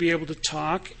 we've got to be able to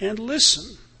talk and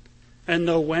listen, and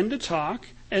know when to talk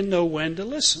and know when to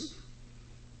listen,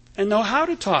 and know how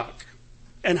to talk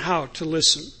and how to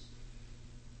listen.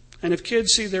 And if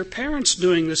kids see their parents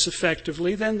doing this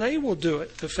effectively, then they will do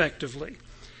it effectively.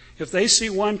 If they see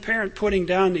one parent putting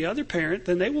down the other parent,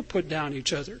 then they will put down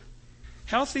each other.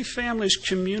 Healthy families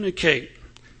communicate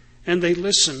and they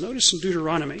listen. Notice in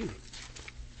Deuteronomy.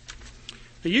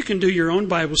 Now, you can do your own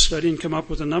Bible study and come up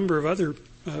with a number of other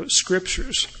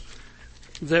scriptures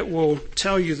that will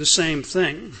tell you the same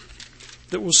thing,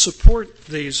 that will support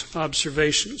these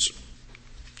observations.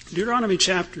 Deuteronomy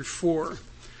chapter 4.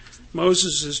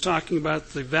 Moses is talking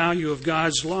about the value of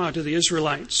God's law to the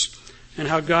Israelites and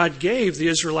how God gave the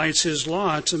Israelites his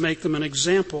law to make them an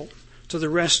example to the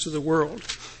rest of the world.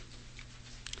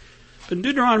 In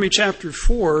Deuteronomy chapter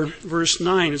 4, verse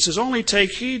 9, it says, "Only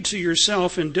take heed to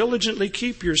yourself and diligently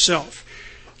keep yourself,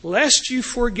 lest you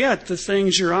forget the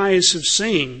things your eyes have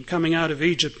seen coming out of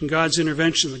Egypt and God's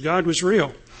intervention, that God was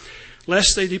real,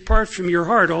 lest they depart from your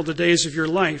heart all the days of your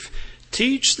life.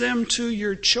 Teach them to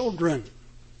your children."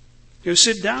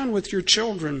 Sit down with your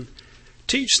children.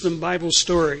 Teach them Bible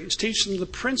stories. Teach them the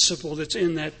principle that's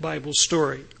in that Bible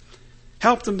story.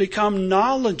 Help them become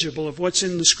knowledgeable of what's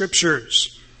in the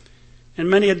Scriptures. And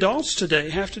many adults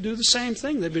today have to do the same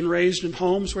thing. They've been raised in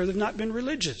homes where they've not been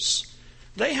religious.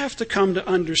 They have to come to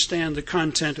understand the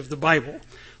content of the Bible.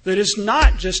 That is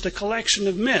not just a collection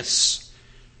of myths.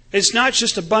 It's not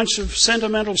just a bunch of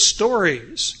sentimental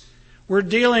stories. We're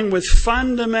dealing with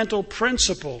fundamental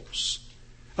principles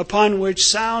upon which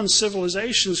sound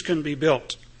civilizations can be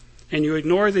built. And you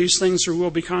ignore these things, there will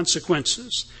be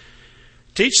consequences.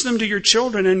 Teach them to your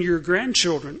children and your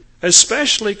grandchildren,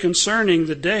 especially concerning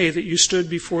the day that you stood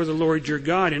before the Lord your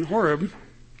God in Horeb,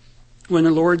 when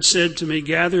the Lord said to me,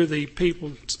 gather the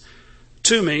people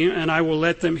to me, and I will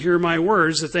let them hear my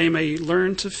words, that they may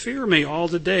learn to fear me all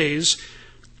the days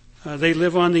they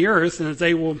live on the earth, and that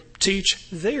they will teach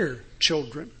their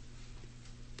children.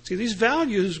 See, these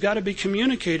values have got to be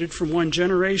communicated from one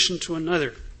generation to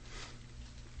another.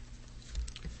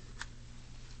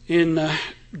 In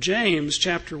James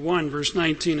chapter 1, verse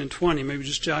 19 and 20, maybe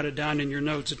just jot it down in your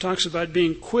notes, it talks about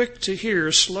being quick to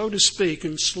hear, slow to speak,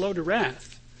 and slow to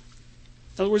wrath.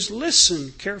 In other words,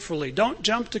 listen carefully. Don't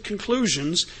jump to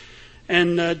conclusions,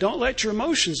 and don't let your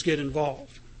emotions get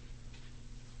involved.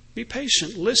 Be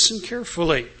patient. Listen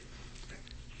carefully.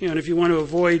 And if you want to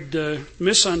avoid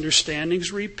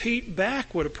misunderstandings, repeat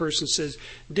back what a person says.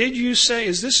 Did you say,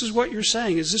 is this what you're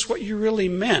saying? Is this what you really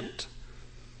meant?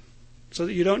 So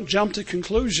that you don't jump to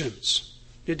conclusions.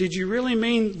 Did you really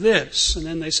mean this? And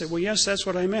then they say, well, yes, that's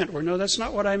what I meant. Or no, that's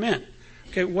not what I meant.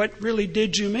 Okay, what really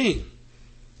did you mean?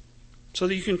 So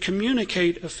that you can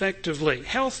communicate effectively.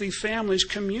 Healthy families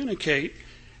communicate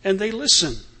and they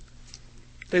listen.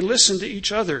 They listen to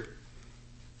each other.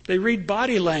 They read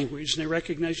body language and they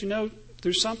recognize,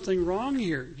 there's something wrong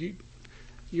here.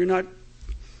 You're not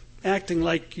acting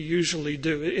like you usually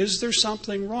do. Is there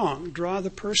something wrong? Draw the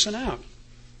person out.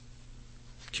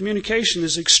 Communication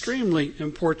is extremely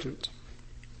important.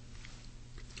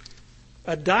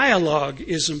 A dialogue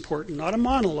is important, not a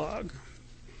monologue,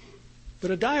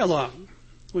 but a dialogue.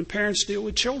 When parents deal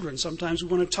with children, sometimes we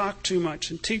want to talk too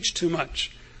much and teach too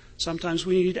much. Sometimes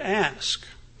we need to ask,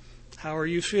 how are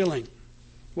you feeling?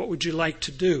 What would you like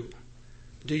to do?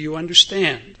 Do you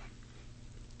understand?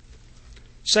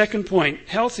 Second point,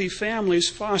 healthy families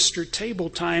foster table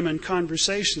time and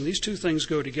conversation. These two things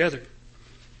go together.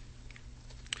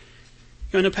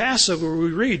 In the Passover, we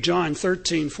read John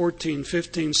 13, 14,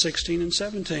 15, 16, and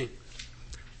 17.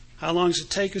 How long does it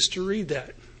take us to read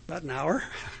that? About an hour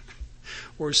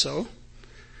or so.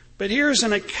 But here's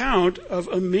an account of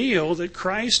a meal that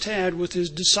Christ had with his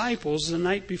disciples the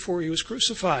night before he was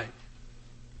crucified.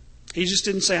 He just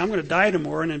didn't say, I'm going to die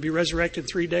tomorrow and then be resurrected in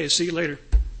 3 days. See you later.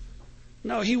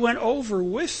 No, he went over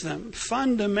with them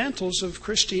fundamentals of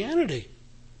Christianity.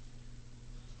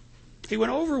 He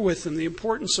went over with them the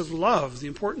importance of love, the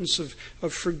importance of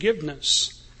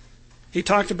forgiveness. He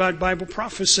talked about Bible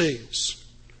prophecies.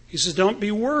 He says, don't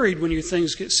be worried when you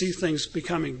see things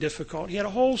becoming difficult. He had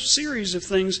a whole series of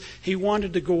things he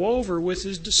wanted to go over with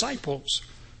his disciples.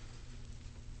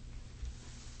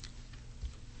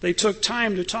 They took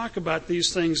time to talk about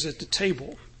these things at the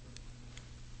table.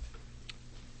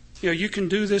 You can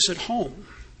do this at home,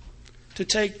 to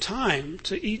take time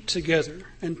to eat together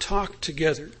and talk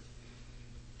together.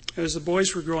 As the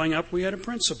boys were growing up, we had a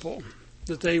principle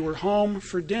that they were home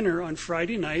for dinner on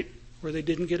Friday night or they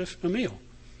didn't get a meal.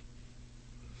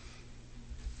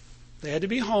 They had to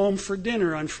be home for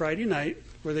dinner on Friday night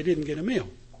or they didn't get a meal.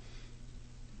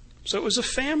 So it was a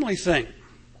family thing.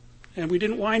 And we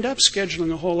didn't wind up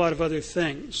scheduling a whole lot of other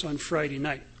things on Friday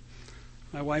night.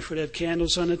 My wife would have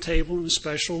candles on the table and a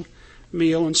special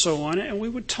meal and so on, and we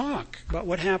would talk about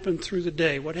what happened through the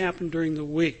day, what happened during the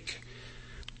week.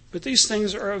 But these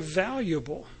things are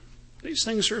valuable. These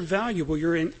things are valuable.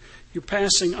 You're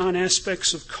passing on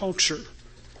aspects of culture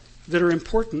that are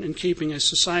important in keeping a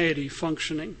society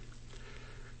functioning.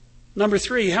 Number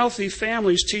 3, healthy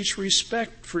families teach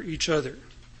respect for each other.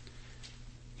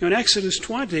 In Exodus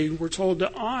 20, we're told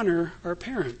to honor our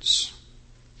parents.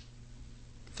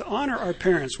 To honor our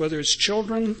parents, whether it's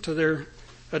children to their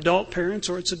adult parents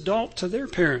or it's adult to their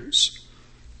parents.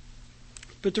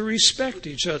 But to respect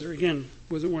each other. Again,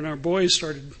 when our boys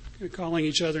started calling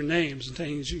each other names and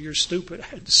saying, you're stupid, I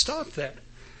had to stop that.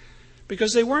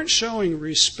 Because they weren't showing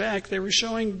respect, they were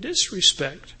showing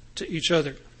disrespect to each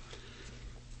other.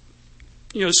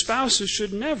 Spouses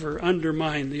should never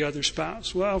undermine the other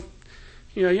spouse. Well,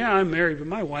 yeah, I'm married, but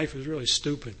my wife is really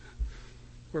stupid.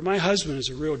 Or my husband is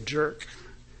a real jerk.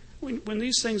 When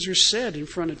these things are said in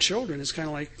front of children, it's kind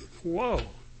of like, whoa,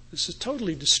 this is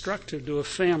totally destructive to a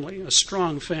family, a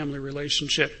strong family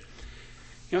relationship.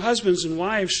 Husbands and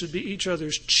wives should be each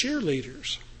other's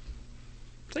cheerleaders.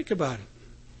 Think about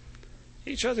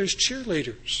it. Each other's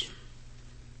cheerleaders.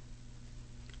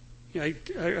 I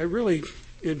really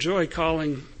enjoy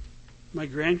calling my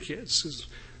grandkids. His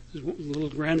little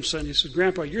grandson, he said,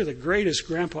 Grandpa, you're the greatest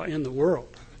grandpa in the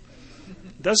world.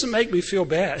 Doesn't make me feel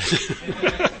bad.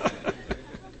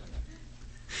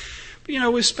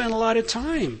 We spend a lot of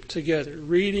time together,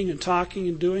 reading and talking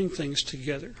and doing things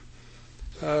together.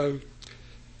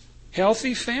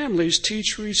 Healthy families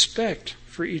teach respect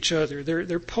for each other.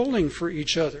 They're pulling for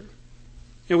each other.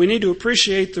 And we need to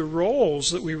appreciate the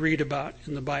roles that we read about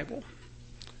in the Bible.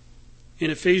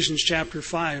 In Ephesians chapter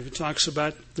 5, it talks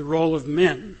about the role of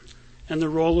men and the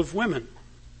role of women,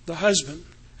 the husband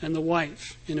and the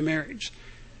wife in a marriage.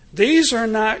 These are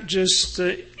not just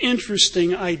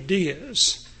interesting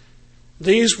ideas.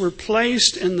 These were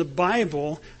placed in the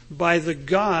Bible by the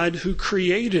God who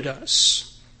created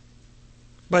us,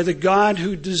 by the God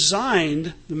who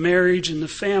designed the marriage and the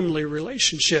family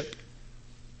relationship.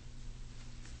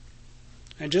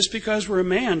 And just because we're a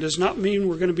man does not mean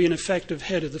we're going to be an effective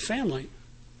head of the family.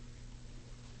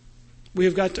 We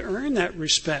have got to earn that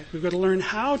respect. We've got to learn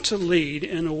how to lead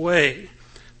in a way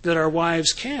that our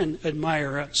wives can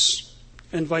admire us,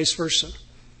 and vice versa.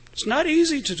 It's not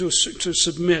easy to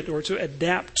submit or to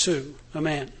adapt to a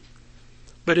man.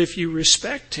 But if you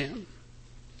respect him,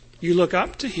 you look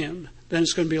up to him, then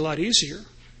it's going to be a lot easier.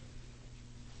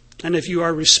 And if you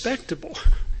are respectable,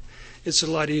 it's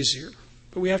a lot easier.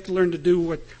 But we have to learn to do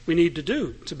what we need to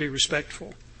do to be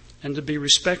respectful and to be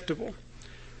respectable.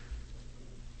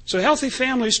 So healthy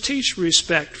families teach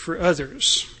respect for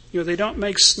others. They don't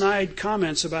make snide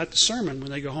comments about the sermon when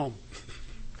they go home.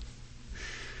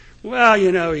 Well,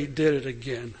 he did it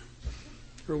again,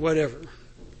 or whatever.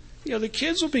 The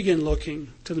kids will begin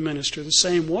looking to the minister the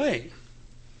same way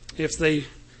if they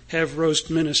have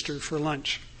roast minister for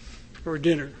lunch or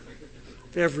dinner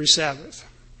every Sabbath.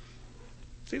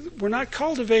 We're not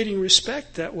cultivating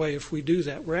respect that way if we do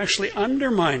that. We're actually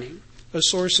undermining a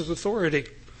source of authority.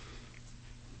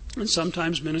 And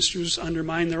sometimes ministers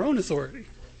undermine their own authority.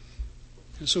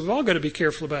 And so we've all got to be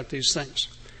careful about these things.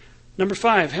 Number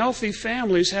 5, healthy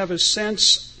families have a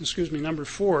sense, number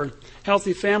 4,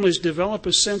 healthy families develop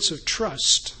a sense of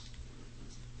trust.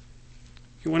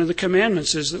 And one of the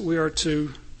commandments is that we are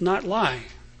to not lie.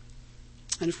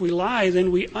 And if we lie,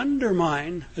 then we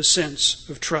undermine a sense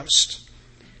of trust.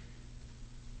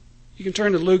 You can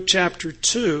turn to Luke chapter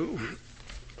 2.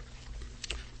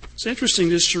 It's interesting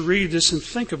just to read this and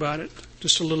think about it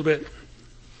just a little bit.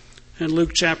 In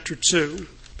Luke chapter 2,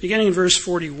 beginning in verse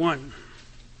 41.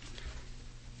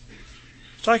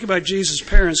 Talking about Jesus'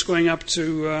 parents going up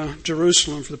to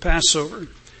Jerusalem for the Passover.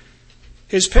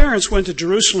 His parents went to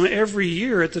Jerusalem every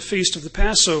year at the feast of the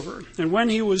Passover. And when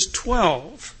he was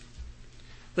 12,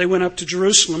 they went up to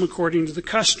Jerusalem according to the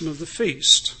custom of the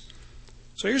feast.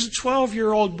 So here's a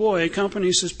 12-year-old boy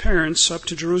accompanies his parents up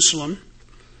to Jerusalem.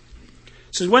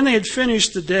 It says, when they had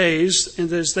finished the days,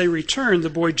 and as they returned, the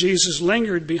boy Jesus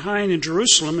lingered behind in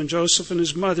Jerusalem, and Joseph and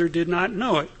his mother did not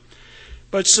know it.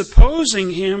 But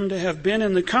supposing him to have been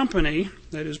in the company,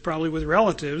 that is probably with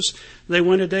relatives, they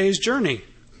went a day's journey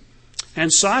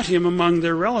and sought him among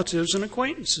their relatives and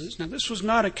acquaintances. Now, this was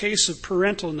not a case of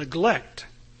parental neglect.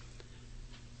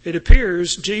 It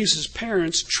appears Jesus'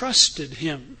 parents trusted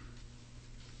him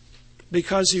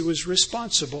because he was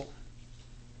responsible.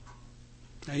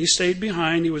 Now, he stayed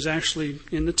behind. He was actually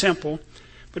in the temple.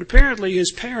 But apparently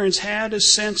his parents had a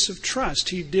sense of trust.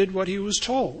 He did what he was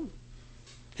told.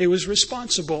 He was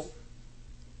responsible.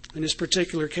 In this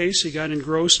particular case, he got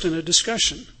engrossed in a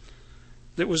discussion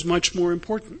that was much more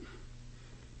important.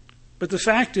 But the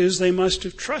fact is, they must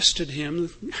have trusted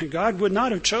him. God would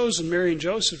not have chosen Mary and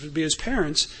Joseph to be his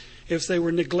parents if they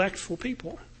were neglectful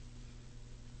people.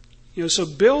 So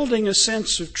building a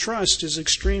sense of trust is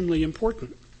extremely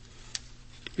important.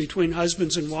 Between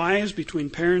husbands and wives, between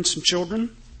parents and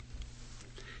children.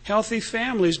 Healthy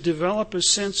families develop a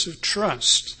sense of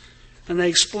trust, and they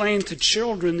explain to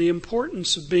children the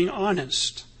importance of being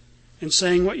honest and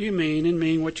saying what you mean and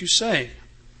mean what you say.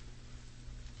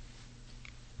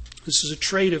 This is a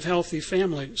trait of healthy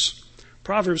families.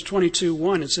 Proverbs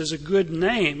 22:1, it says, a good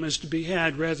name is to be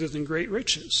had rather than great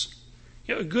riches.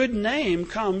 A good name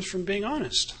comes from being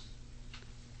honest.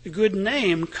 A good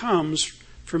name comes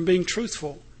from being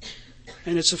truthful.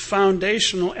 And it's a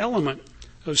foundational element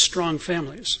of strong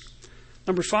families.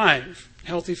 Number 5,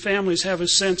 healthy families have a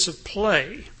sense of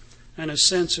play and a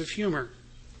sense of humor.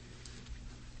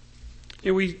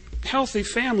 Healthy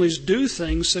families do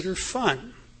things that are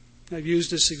fun. I've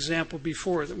used this example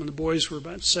before, that when the boys were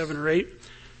about 7 or 8,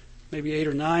 maybe 8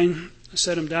 or 9, I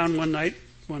set them down one night,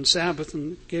 one Sabbath,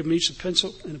 and gave them each a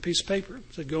pencil and a piece of paper.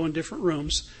 Said, go in different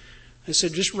rooms. I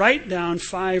said, just write down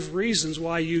 5 reasons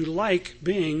why you like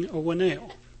being a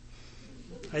Winnail.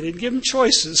 I didn't give them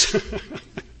choices.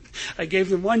 I gave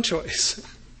them one choice.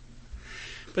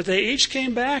 But they each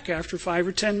came back after 5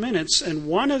 or 10 minutes, and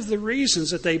one of the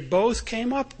reasons that they both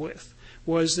came up with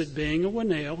was that being a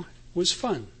Winnail was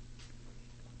fun.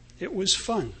 It was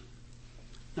fun.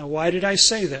 Now, why did I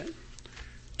say that?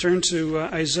 Turn to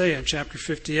Isaiah chapter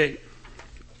 58.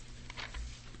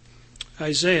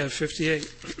 Isaiah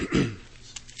 58.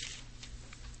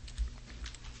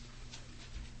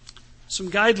 Some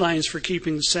guidelines for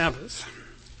keeping the Sabbath.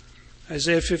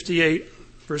 Isaiah 58,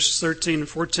 verses 13 and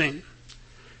 14. It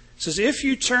says, if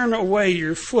you turn away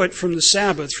your foot from the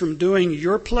Sabbath, from doing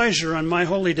your pleasure on my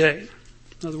holy day,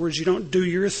 in other words, you don't do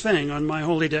your thing on my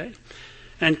holy day,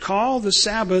 and call the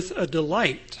Sabbath a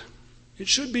delight, it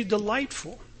should be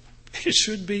delightful. It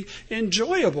should be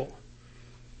enjoyable.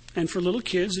 And for little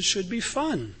kids, it should be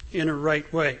fun in a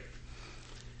right way.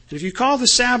 And if you call the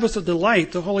Sabbath a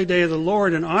delight, the holy day of the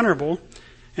Lord, and honorable,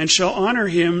 and shall honor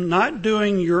him, not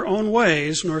doing your own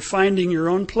ways, nor finding your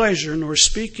own pleasure, nor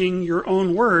speaking your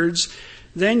own words,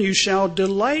 then you shall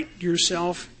delight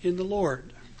yourself in the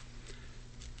Lord.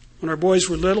 When our boys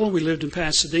were little, we lived in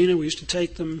Pasadena. We used to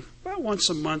take them about once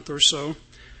a month or so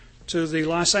to the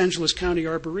Los Angeles County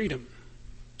Arboretum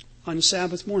on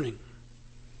Sabbath morning.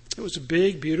 It was a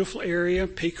big, beautiful area.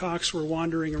 Peacocks were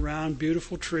wandering around,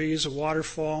 beautiful trees, a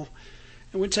waterfall.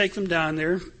 And we'd take them down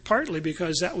there, partly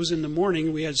because that was in the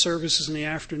morning. We had services in the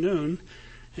afternoon.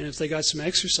 And if they got some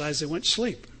exercise, they went to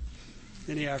sleep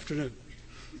in the afternoon.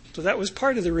 So that was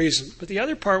part of the reason. But the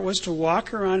other part was to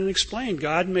walk around and explain.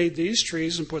 God made these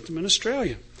trees and put them in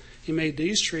Australia. He made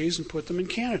these trees and put them in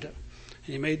Canada.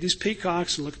 And he made these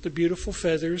peacocks, and look at the beautiful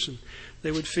feathers, and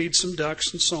they would feed some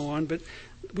ducks and so on. But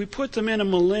we put them in a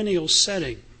millennial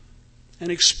setting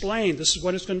and explained this is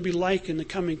what it's going to be like in the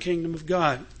coming kingdom of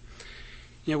God.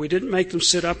 You know, we didn't make them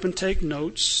sit up and take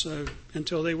notes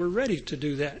until they were ready to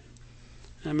do that.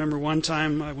 I remember one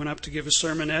time I went up to give a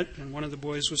sermonette, and one of the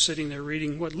boys was sitting there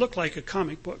reading what looked like a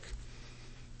comic book.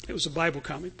 It was a Bible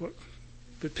comic book,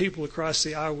 but people across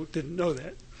the aisle didn't know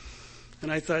that.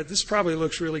 And I thought, this probably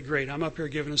looks really great. I'm up here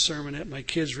giving a sermonette, my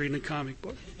kid's reading a comic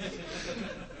book.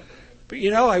 But you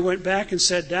know, I went back and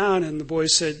sat down, and the boy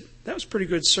said, that was a pretty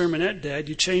good sermonette, Dad.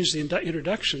 You changed the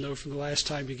introduction, though, from the last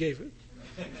time you gave it.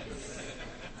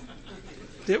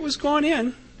 It was going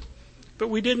in, but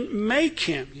we didn't make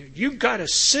him. You've got to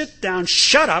sit down,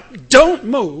 shut up, don't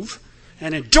move,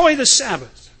 and enjoy the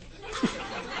Sabbath.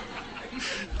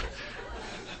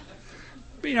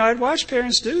 But, you know, I'd watch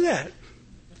parents do that,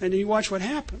 and you watch what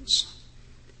happens.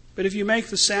 But if you make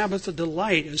the Sabbath a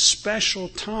delight, a special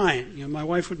time, you know, my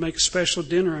wife would make a special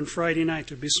dinner on Friday night.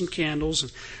 There'd be some candles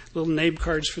and little name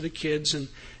cards for the kids, and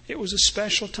it was a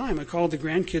special time. I called the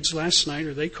grandkids last night,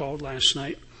 or they called last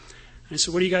night. And I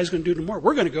said, what are you guys going to do tomorrow?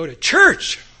 We're going to go to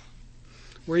church.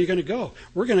 Where are you going to go?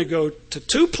 We're going to go to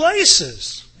 2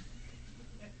 places.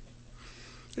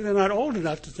 And they're not old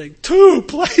enough to think, 2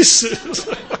 places.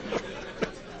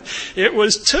 It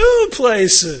was 2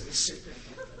 places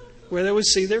where they would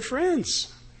see their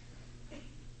friends.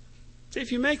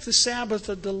 If you make the Sabbath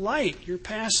a delight, you're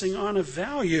passing on a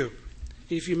value.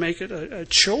 If you make it a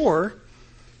chore,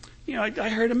 you know, I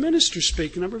heard a minister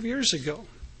speak a number of years ago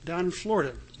down in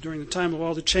Florida during the time of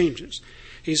all the changes.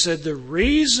 He said the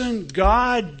reason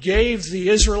God gave the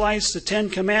Israelites the 10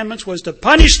 Commandments was to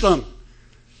punish them.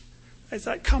 I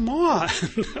thought, come on.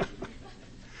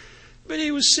 But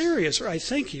he was serious, or I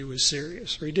think he was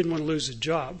serious, or he didn't want to lose his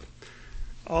job.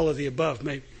 All of the above,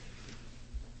 maybe.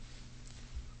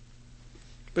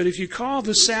 But if you call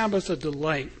the Sabbath a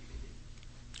delight,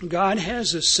 God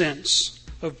has a sense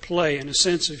of play and a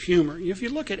sense of humor. If you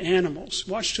look at animals,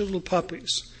 watch 2 little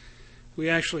puppies. We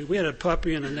had a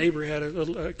puppy, and a neighbor had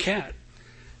a cat.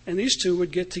 And these 2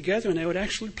 would get together, and they would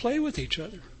actually play with each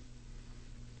other.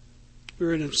 We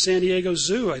were in a San Diego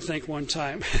Zoo, I think, one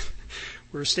time.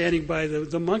 We were standing by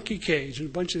the monkey cage, and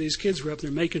a bunch of these kids were up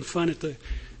there making fun at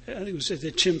I think it was at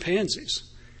the chimpanzees.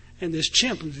 And this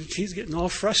chimp, he's getting all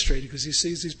frustrated because he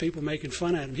sees these people making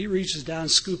fun at him. He reaches down,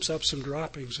 scoops up some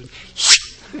droppings, and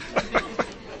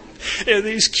and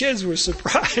these kids were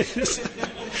surprised.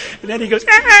 And then he goes,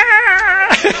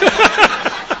 ah!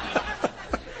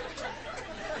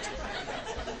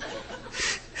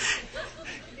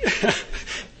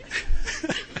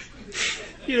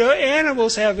 You know,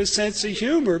 animals have a sense of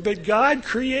humor, but God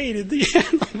created the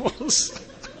animals.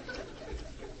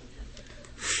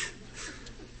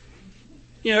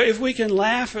 You know, if we can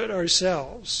laugh at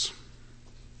ourselves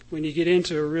when you get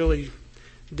into a really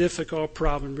difficult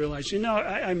problem, realize, you know,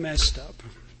 I messed up.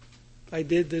 I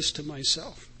did this to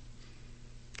myself.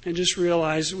 And just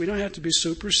realize that we don't have to be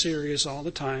super serious all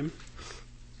the time.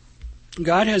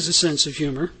 God has a sense of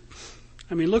humor.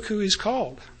 I mean, look who He's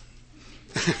called.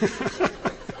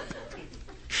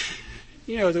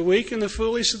 You know, the weak and the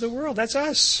foolish of the world, that's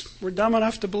us. We're dumb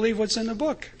enough to believe what's in the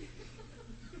book.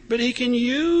 But he can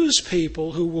use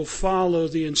people who will follow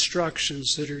the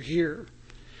instructions that are here.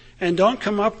 And don't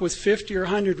come up with 50 or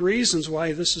 100 reasons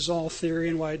why this is all theory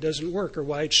and why it doesn't work or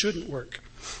why it shouldn't work.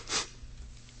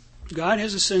 God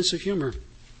has a sense of humor,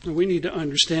 and we need to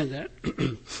understand that.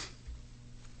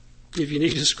 If you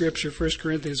need a scripture, 1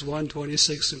 Corinthians 1,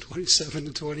 26 and 27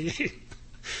 and 28,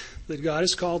 that God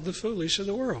has called the foolish of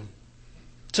the world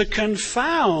to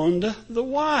confound the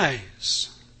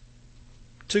wise.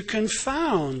 To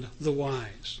confound the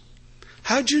wise.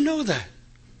 How'd you know that?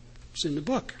 It's in the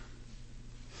book.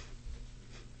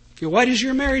 Why does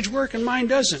your marriage work and mine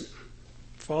doesn't?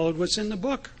 Followed what's in the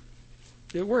book.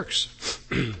 It works.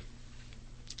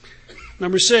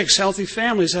 Number 6, healthy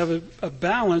families have a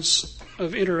balance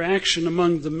of interaction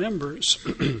among the members.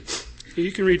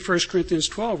 You can read 1 Corinthians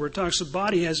 12 where it talks the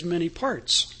body has many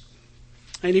parts.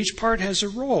 And each part has a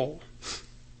role.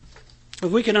 If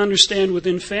we can understand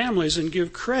within families and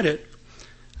give credit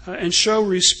and show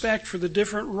respect for the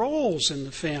different roles in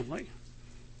the family,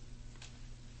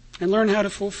 and learn how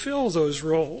to fulfill those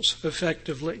roles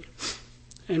effectively,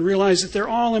 and realize that they're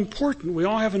all important. We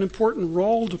all have an important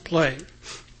role to play.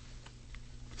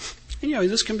 And,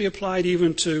 this can be applied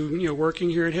even to, working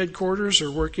here at headquarters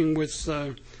or working with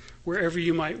wherever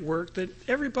you might work, that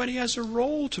everybody has a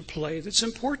role to play that's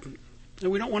important.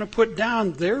 And we don't want to put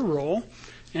down their role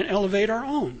and elevate our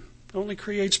own. It only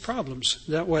creates problems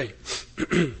that way.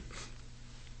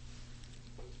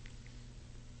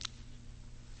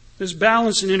 This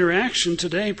balance and interaction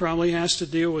today probably has to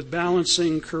deal with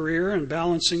balancing career and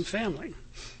balancing family.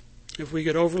 If we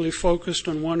get overly focused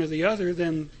on one or the other,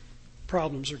 then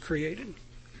problems are created.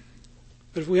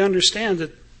 But if we understand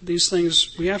that these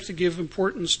things, we have to give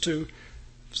importance to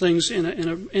things in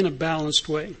a balanced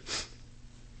way.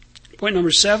 Point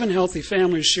number 7, healthy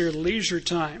families share leisure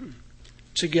time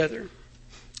together.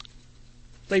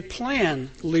 They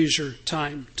plan leisure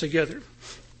time together.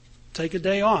 Take a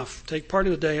day off. Take part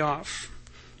of the day off.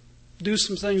 Do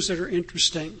some things that are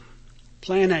interesting.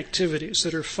 Plan activities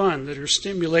that are fun, that are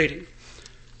stimulating.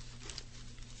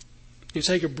 You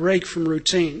take a break from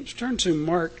routines. Turn to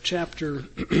Mark chapter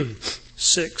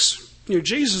 6.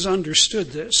 Jesus understood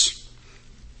this.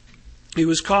 He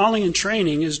was calling and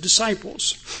training his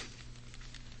disciples.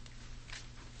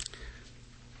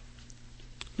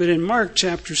 But in Mark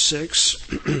chapter 6,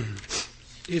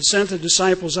 he had sent the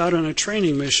disciples out on a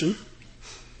training mission.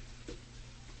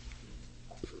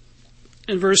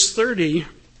 In verse 30, it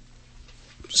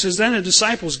says, Then the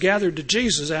disciples gathered to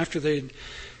Jesus after they'd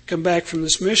come back from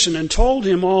this mission and told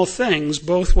him all things,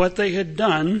 both what they had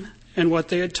done and what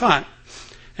they had taught.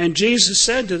 And Jesus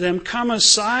said to them, Come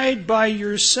aside by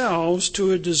yourselves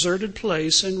to a deserted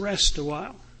place and rest a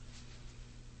while.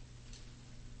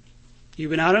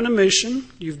 You've been out on a mission.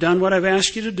 You've done what I've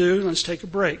asked you to do. Let's take a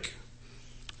break.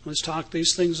 Let's talk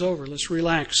these things over. Let's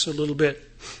relax a little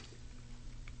bit.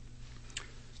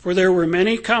 For there were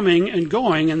many coming and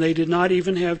going, and they did not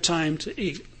even have time to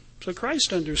eat. So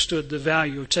Christ understood the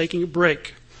value of taking a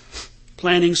break,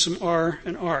 planning some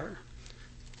R&R,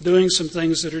 doing some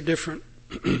things that are different.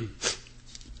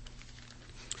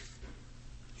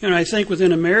 I think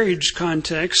within a marriage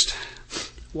context,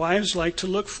 wives like to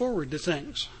look forward to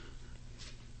things.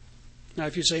 Now,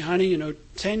 if you say, honey,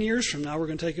 10 years from now we're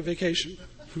going to take a vacation.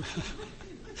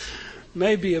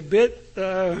 Maybe a bit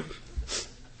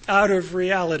out of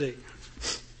reality.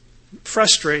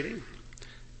 Frustrating.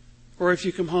 Or if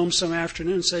you come home some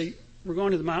afternoon and say, we're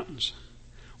going to the mountains.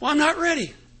 Well, I'm not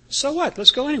ready. So what?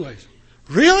 Let's go anyways.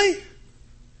 Really? It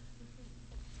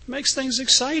makes things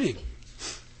exciting.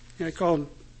 I called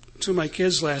two of my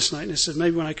kids last night and I said,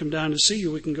 maybe when I come down to see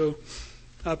you, we can go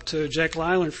up to Jekyll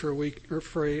Island for a week or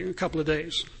for a couple of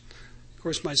days. Of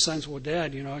course, my son said, well,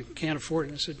 Dad, I can't afford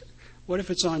it. I said, what if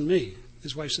it's on me?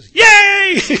 His wife says,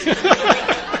 yay!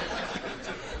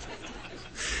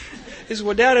 He said,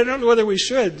 well, Dad, I don't know whether we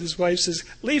should. His wife says,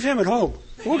 leave him at home.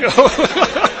 We'll go.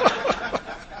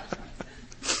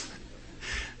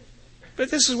 But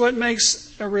this is what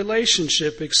makes a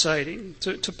relationship exciting,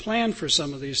 to plan for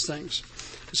some of these things.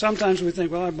 Sometimes we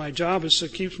think, well, my job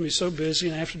keeps me so busy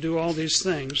and I have to do all these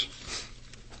things.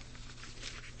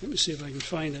 Let me see if I can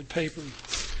find that paper.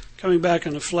 Coming back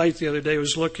on a flight the other day, I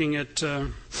was looking at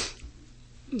the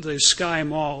Sky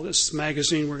Mall, this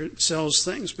magazine where it sells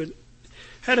things, but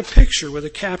had a picture with a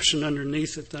caption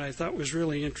underneath it that I thought was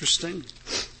really interesting.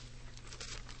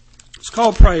 It's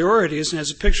called Priorities and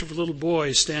has a picture of a little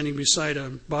boy standing beside a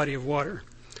body of water.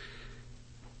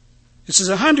 It says,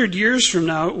 100 years from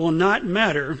now, it will not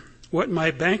matter what my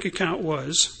bank account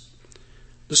was,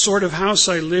 the sort of house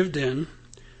I lived in,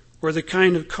 or the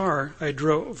kind of car I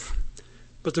drove.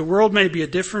 But the world may be a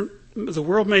different the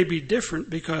world may be different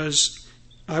because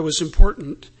I was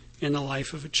important in the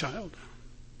life of a child.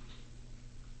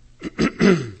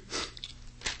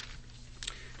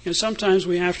 Sometimes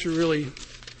we have to really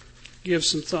give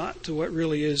some thought to what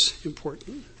really is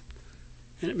important.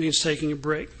 And it means taking a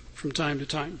break from time to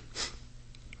time.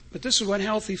 But this is what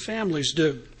healthy families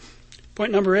do.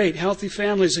 Point number 8, healthy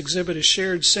families exhibit a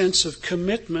shared sense of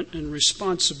commitment and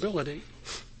responsibility.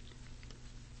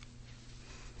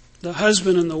 The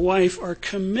husband and the wife are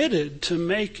committed to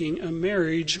making a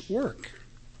marriage work.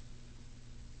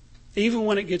 Even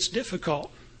when it gets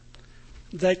difficult,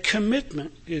 that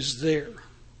commitment is there.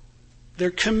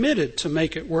 They're committed to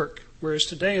make it work. Whereas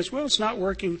today is, well, it's not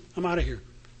working, I'm out of here.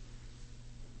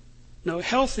 No,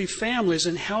 healthy families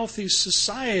and healthy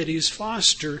societies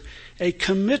foster a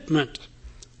commitment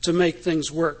to make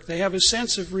things work. They have a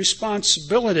sense of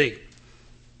responsibility.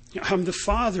 I'm the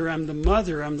father, I'm the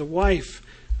mother, I'm the wife,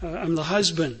 I'm the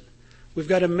husband. We've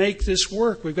got to make this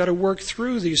work. We've got to work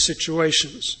through these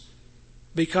situations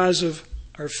because of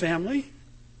our family,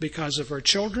 because of our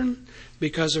children,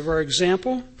 because of our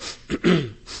example.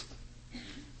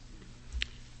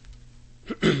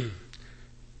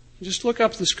 Just look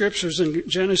up the scriptures in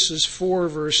Genesis 4,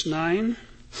 verse 9,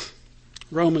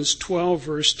 Romans 12,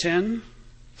 verse 10,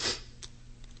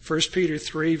 1 Peter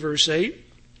 3, verse 8. It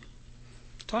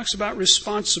talks about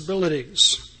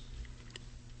responsibilities.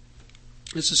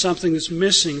 This is something that's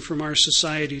missing from our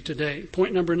society today.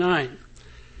 Point number 9.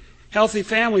 Healthy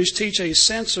families teach a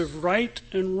sense of right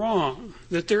and wrong,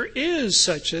 that there is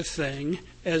such a thing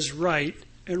as right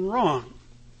and wrong.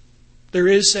 There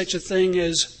is such a thing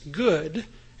as good,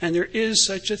 and there is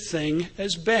such a thing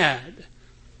as bad.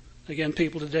 Again,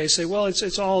 people today say, well,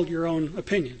 it's all your own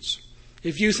opinions.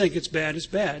 If you think it's bad, it's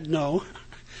bad. No.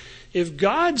 If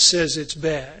God says it's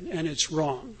bad and it's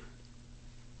wrong,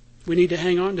 we need to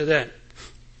hang on to that.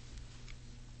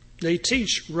 They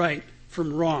teach right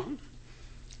from wrong.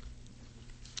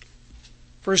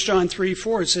 1 John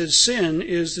 3:4, it says, sin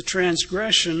is the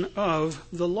transgression of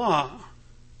the law.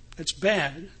 That's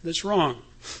bad. That's wrong.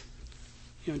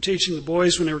 Teaching the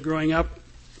boys when they were growing up,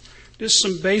 just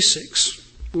some basics.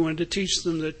 We wanted to teach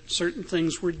them that certain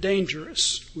things were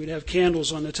dangerous. We'd have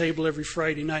candles on the table every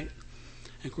Friday night.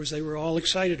 And of course, they were all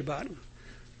excited about them.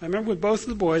 I remember with both of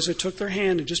the boys, I took their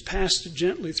hand and just passed it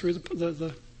gently through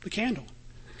the candle.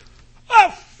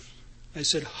 Oh! I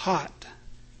said, hot,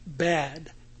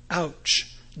 bad,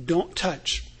 ouch, don't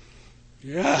touch.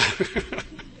 Yeah.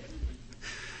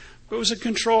 It was a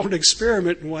controlled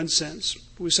experiment in one sense.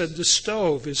 We said the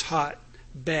stove is hot,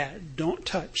 bad, don't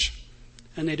touch.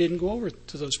 And they didn't go over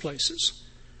to those places.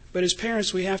 But as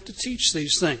parents, we have to teach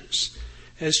these things.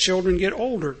 As children get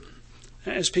older,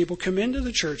 as people come into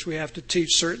the church, we have to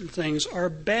teach certain things are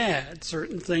bad,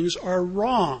 certain things are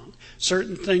wrong,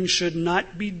 certain things should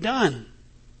not be done.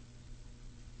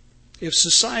 If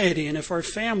society and if our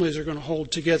families are going to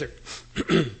hold together.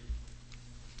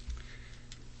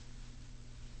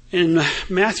 In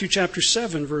Matthew chapter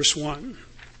 7, verse 1,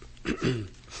 and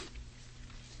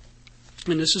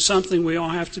this is something we all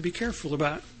have to be careful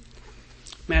about.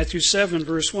 Matthew 7,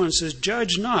 verse 1 says,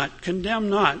 judge not, condemn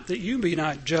not, that you be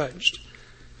not judged.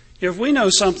 If we know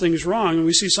something's wrong and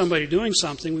we see somebody doing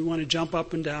something, we want to jump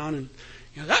up and down and,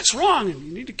 that's wrong, and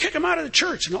you need to kick them out of the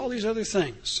church and all these other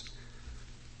things.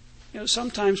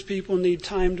 Sometimes people need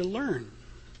time to learn.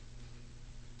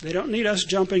 They don't need us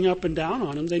jumping up and down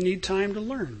on them. They need time to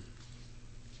learn.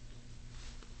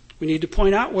 We need to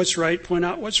point out what's right, point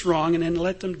out what's wrong, and then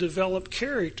let them develop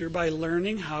character by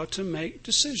learning how to make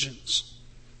decisions,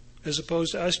 as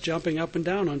opposed to us jumping up and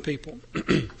down on people.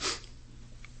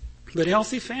 But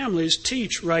healthy families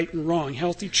teach right and wrong.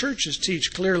 Healthy churches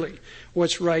teach clearly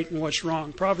what's right and what's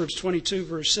wrong. Proverbs 22,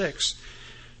 verse 6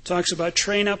 talks about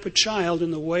train up a child in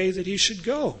the way that he should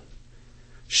go.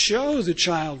 Show the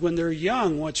child when they're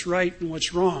young what's right and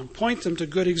what's wrong. Point them to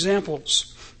good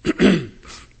examples.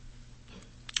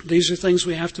 These are things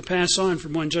we have to pass on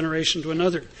from one generation to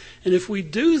another. And if we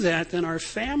do that, then our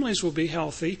families will be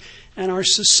healthy and our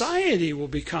society will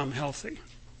become healthy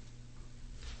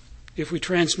if we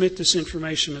transmit this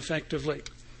information effectively.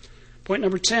 Point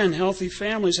number 10, healthy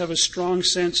families have a strong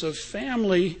sense of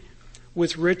family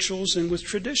with rituals and with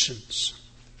traditions.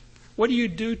 What do you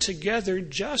do together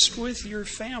just with your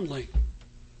family?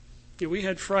 We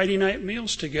had Friday night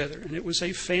meals together, and it was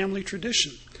a family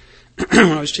tradition.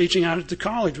 When I was teaching out at the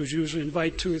college, we usually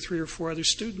invite 2 or 3 or 4 other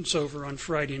students over on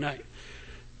Friday night,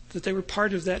 that they were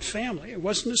part of that family. It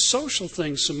wasn't a social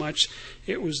thing so much.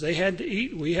 It was they had to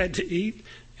eat, we had to eat,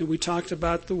 and we talked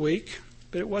about the week,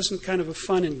 but it wasn't kind of a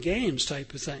fun and games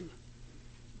type of thing.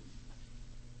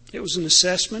 It was an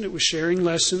assessment. It was sharing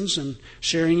lessons and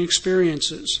sharing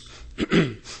experiences.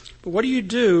 But what do you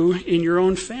do in your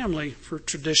own family for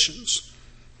traditions?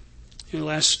 In the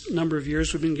last number of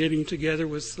years, we've been getting together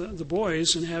with the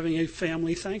boys and having a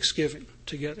family Thanksgiving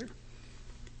together.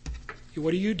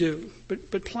 What do you do?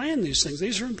 But plan these things.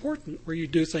 These are important, where you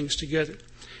do things together.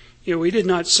 We did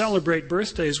not celebrate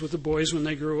birthdays with the boys when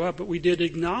they grew up, but we did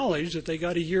acknowledge that they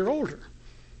got a year older.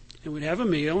 And we'd have a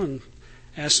meal and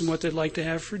ask them what they'd like to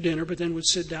have for dinner, but then we'd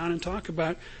sit down and talk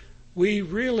about, we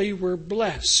really were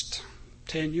blessed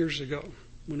 10 years ago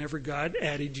whenever God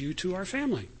added you to our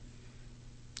family.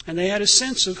 And they had a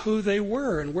sense of who they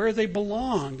were and where they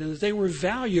belonged and that they were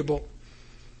valuable.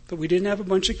 But we didn't have a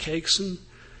bunch of cakes and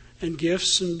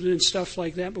gifts and stuff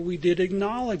like that, but we did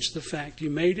acknowledge the fact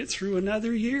you made it through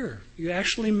another year. You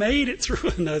actually made it through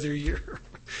another year.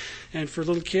 And for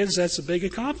little kids, that's a big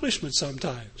accomplishment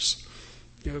sometimes.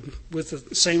 With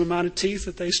the same amount of teeth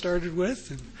that they started with,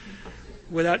 and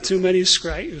without too many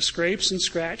scrapes and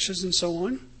scratches and so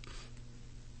on.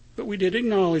 But we did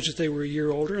acknowledge that they were a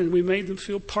year older, and we made them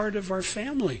feel part of our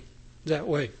family that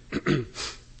way. But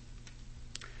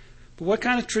what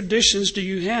kind of traditions do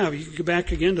you have? You can go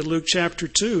back again to Luke chapter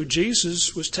 2.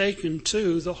 Jesus was taken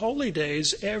to the holy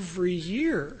days every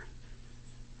year.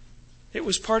 It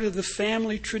was part of the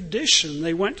family tradition.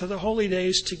 They went to the holy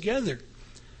days together.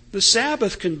 The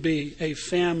Sabbath can be a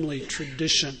family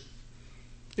tradition.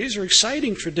 These are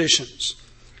exciting traditions.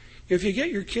 If you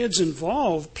get your kids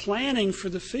involved planning for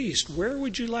the feast, where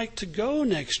would you like to go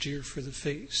next year for the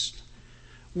feast?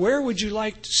 Where would you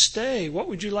like to stay? What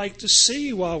would you like to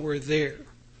see while we're there?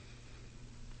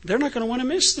 They're not going to want to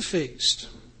miss the feast.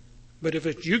 But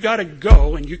if you got to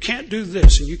go and you can't do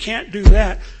this and you can't do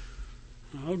that,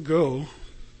 I'll go.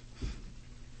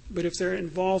 But if they're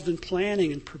involved in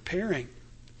planning and preparing,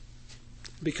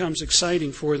 it becomes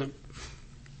exciting for them.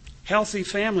 Healthy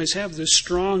families have this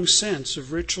strong sense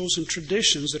of rituals and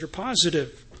traditions that are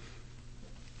positive.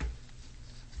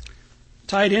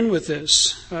 Tied in with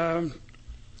this,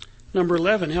 number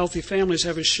 11, healthy families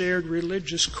have a shared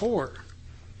religious core.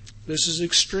 This is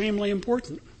extremely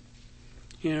important.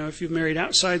 If you've married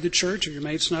outside the church or your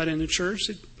mate's not in the church,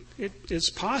 it's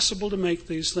possible to make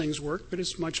these things work, but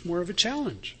it's much more of a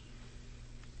challenge.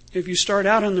 If you start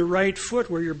out on the right foot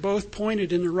where you're both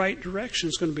pointed in the right direction,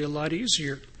 it's going to be a lot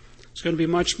easier. It's going to be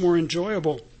much more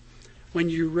enjoyable when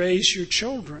you raise your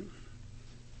children.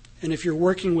 And if you're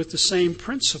working with the same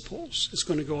principles, it's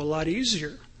going to go a lot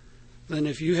easier than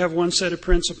if you have one set of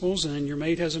principles and your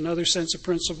mate has another set of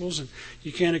principles and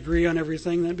you can't agree on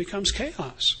everything. Then it becomes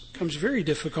chaos. It becomes very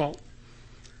difficult.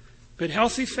 But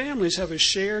healthy families have a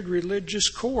shared religious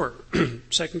core. 2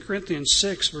 Corinthians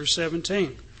 6, verse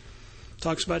 17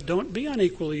 talks about don't be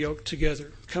unequally yoked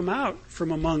together. Come out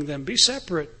from among them. Be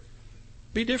separate.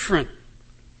 Be different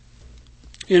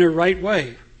in a right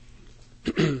way.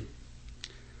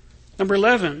 Number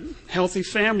 11, healthy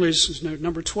families.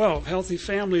 Number 12, healthy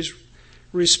families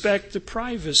respect the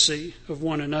privacy of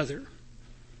one another.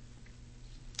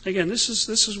 Again, this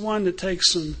is one that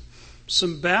takes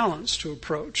some balance to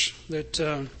approach.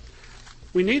 That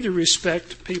we need to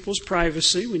respect people's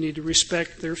privacy. We need to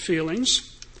respect their feelings.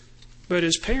 But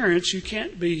as parents, you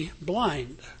can't be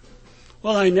blind.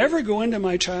 Well, I never go into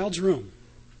my child's room.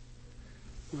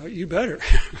 Well, you better.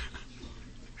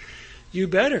 You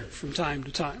better from time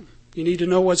to time. You need to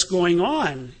know what's going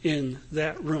on in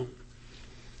that room.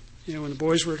 When the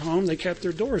boys were at home, they kept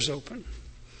their doors open.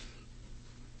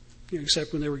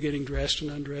 Except when they were getting dressed and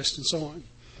undressed and so on.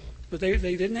 But they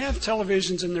didn't have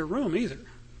televisions in their room either.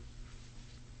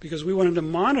 Because we wanted to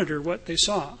monitor what they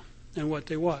saw and what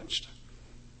they watched.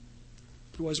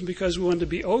 It wasn't because we wanted to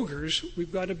be ogres.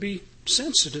 We've got to be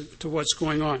sensitive to what's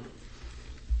going on.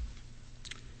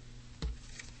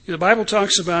 The Bible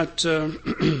talks about, I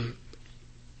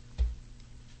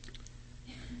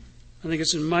think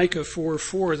it's in Micah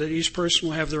 4:4, that each person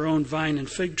will have their own vine and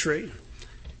fig tree.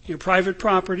 Private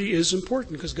property is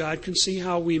important because God can see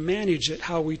how we manage it,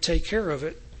 how we take care of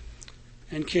it.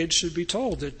 And kids should be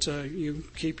told that you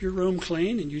keep your room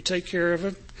clean and you take care of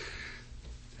it.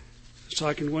 I was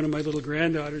talking to one of my little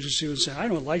granddaughters and she would say, I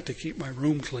don't like to keep my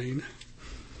room clean.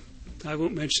 I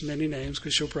won't mention any names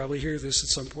because she'll probably hear this at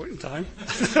some point in time.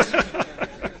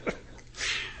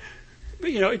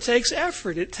 But, it takes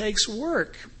effort. It takes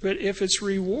work. But if it's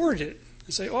rewarded,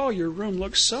 and say, oh, your room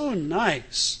looks so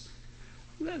nice,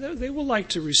 they will like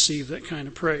to receive that kind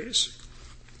of praise.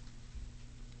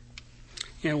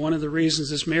 One of the reasons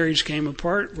this marriage came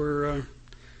apart where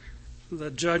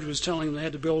the judge was telling them they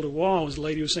had to build a wall was the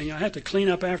lady was saying, I had to clean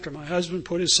up after my husband,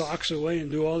 put his socks away and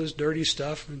do all this dirty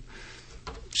stuff. And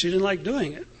she didn't like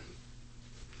doing it.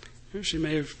 She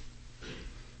may have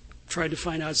tried to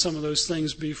find out some of those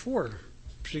things before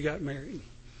she got married.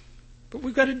 But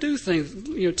we've got to do things,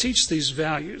 teach these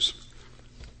values.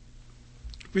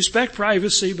 Respect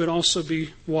privacy, but also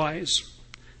be wise,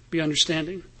 be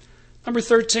understanding. Number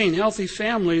 13, healthy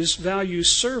families value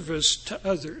service to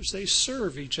others. They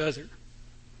serve each other.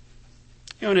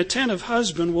 An attentive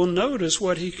husband will notice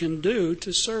what he can do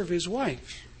to serve his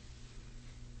wife.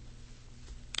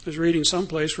 I was reading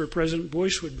someplace where President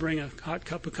Bush would bring a hot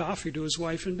cup of coffee to his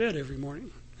wife in bed every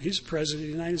morning. He's the President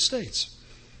of the United States.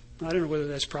 I don't know whether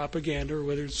that's propaganda or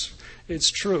whether it's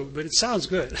true, but it sounds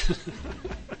good.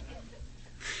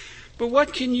 But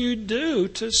what can you do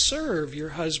to serve your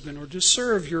husband or to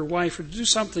serve your wife or to do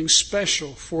something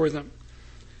special for them?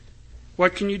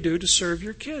 What can you do to serve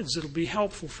your kids that'll be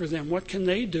helpful for them? What can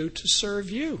they do to serve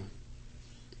you?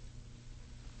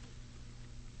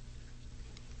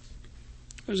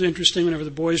 It was interesting, whenever the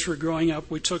boys were growing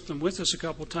up, we took them with us a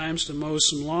couple of times to mow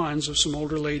some lawns of some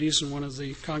older ladies in one of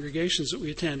the congregations that we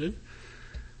attended.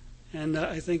 And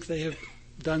I think they have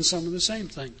done some of the same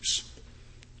things.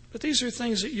 But these are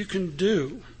things that you can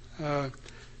do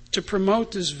to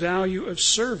promote this value of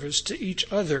service to each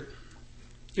other.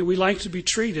 We like to be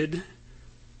treated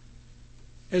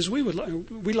as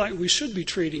we should be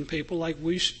treating people like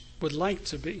we would like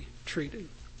to be treated.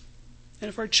 And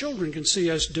if our children can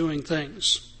see us doing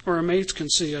things, or our mates can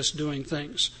see us doing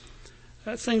things,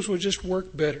 things will just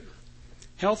work better.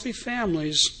 Healthy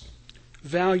families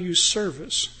value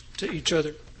service to each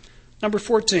other. Number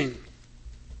 14,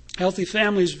 healthy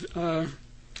families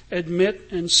admit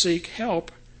and seek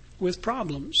help with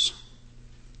problems.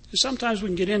 Sometimes we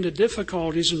can get into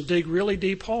difficulties and dig really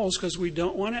deep holes because we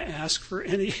don't want to ask for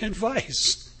any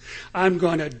advice. I'm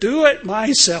going to do it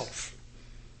myself.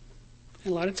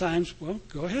 And a lot of times, well,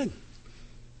 go ahead.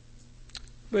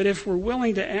 But if we're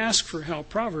willing to ask for help,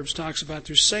 Proverbs talks about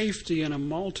there's safety in a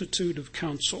multitude of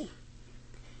counsel.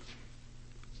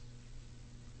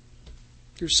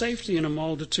 There's safety in a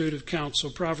multitude of counsel.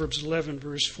 Proverbs 11,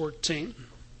 verse 14.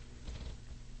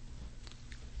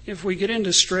 If we get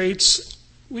into straits,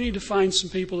 we need to find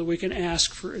some people that we can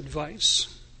ask for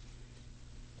advice.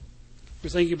 We're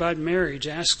thinking about marriage.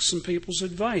 Ask some people's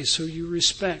advice who you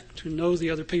respect, who know the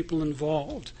other people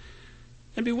involved.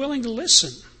 And be willing to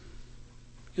listen.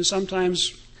 And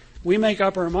sometimes we make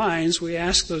up our minds. We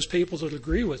ask those people that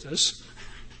agree with us.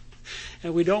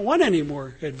 And we don't want any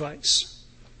more advice.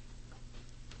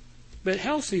 But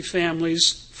healthy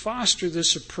families foster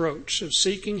this approach of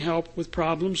seeking help with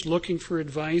problems, looking for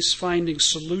advice, finding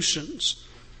solutions.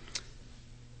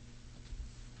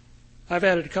 I've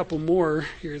added a couple more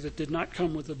here that did not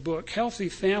come with the book. Healthy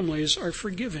families are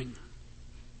forgiving.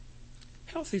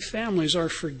 Healthy families are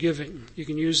forgiving. You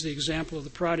can use the example of the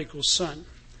prodigal son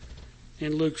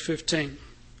in Luke 15.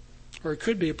 Or it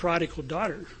could be a prodigal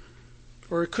daughter.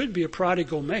 Or it could be a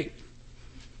prodigal mate.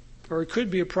 Or it could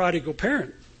be a prodigal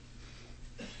parent.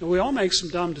 And we all make some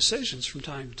dumb decisions from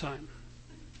time to time.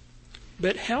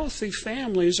 But healthy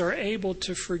families are able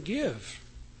to forgive.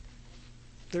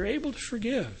 They're able to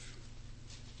forgive.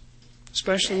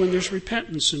 Especially when there's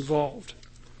repentance involved.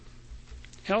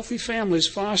 Healthy families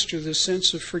foster this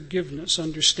sense of forgiveness,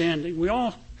 understanding. We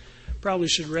all probably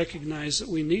should recognize that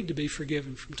we need to be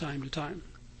forgiven from time to time.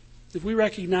 If we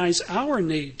recognize our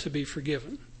need to be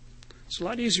forgiven, it's a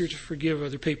lot easier to forgive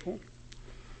other people.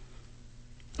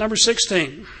 Number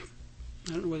 16.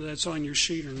 I don't know whether that's on your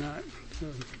sheet or not.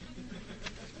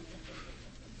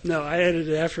 No, I added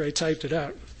it after I typed it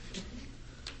out.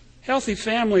 Healthy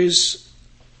families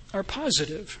are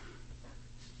positive.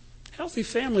 Healthy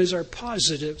families are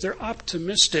positive. They're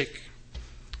optimistic.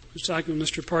 I was talking with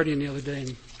Mr. Pardian the other day, and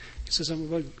he says,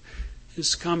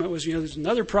 his comment was, there's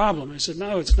another problem. I said,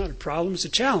 no, it's not a problem. It's a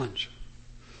challenge.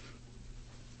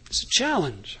 It's a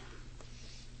challenge.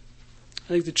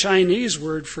 I think the Chinese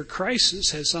word for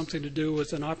crisis has something to do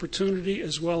with an opportunity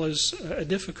as well as a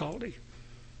difficulty.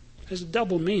 It has a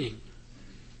double meaning.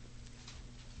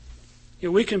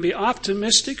 We can be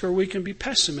optimistic or we can be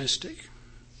pessimistic.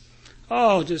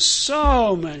 Oh, just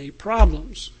so many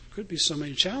problems. Could be so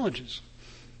many challenges.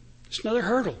 It's another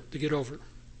hurdle to get over.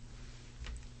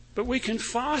 But we can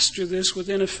foster this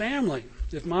within a family.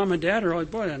 If mom and dad are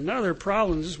like, boy, another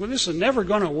problem. This is never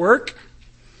going to work.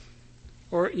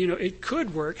 Or, it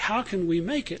could work. How can we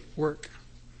make it work?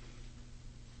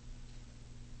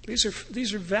 These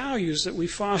are values that we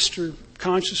foster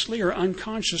consciously or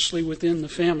unconsciously within the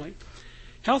family.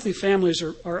 Healthy families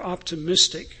are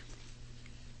optimistic.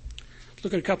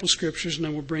 Look at a couple scriptures and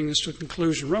then we'll bring this to a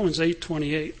conclusion. Romans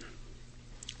 8:28.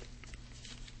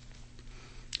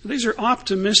 These are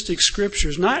optimistic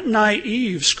scriptures, not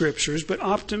naive scriptures, but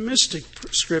optimistic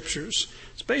scriptures.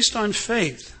 It's based on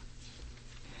faith.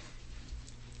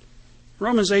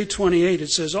 Romans 8:28,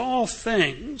 it says, all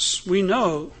things, we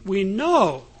know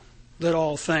that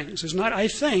all things. It's not I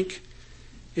think.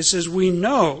 It says we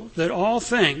know that all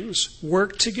things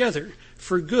work together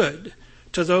for good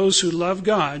to those who love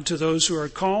God, to those who are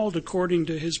called according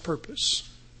to His purpose.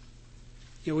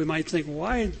 We might think,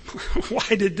 why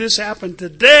did this happen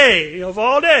today of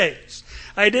all days?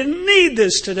 I didn't need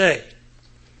this today.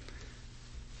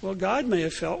 Well, God may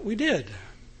have felt we did.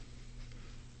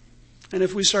 And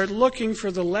if we start looking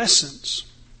for the lessons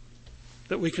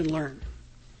that we can learn,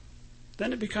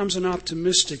 then it becomes an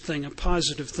optimistic thing, a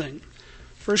positive thing.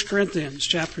 1 Corinthians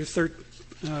chapter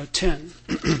 10.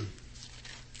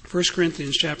 1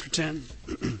 Corinthians chapter 10.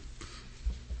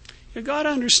 God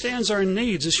understands our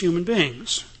needs as human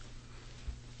beings.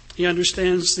 He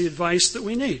understands the advice that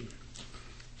we need.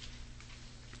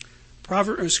 1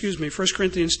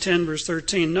 Corinthians 10, verse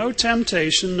 13. No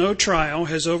temptation, no trial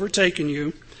has overtaken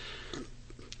you,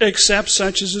 except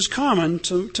such as is common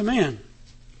to man.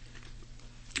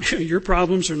 Your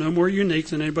problems are no more unique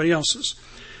than anybody else's.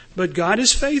 But God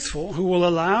is faithful, who will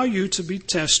allow you to be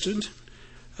tested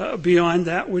beyond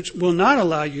that which will not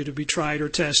allow you to be tried or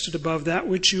tested above that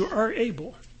which you are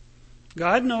able.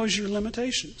 God knows your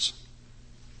limitations.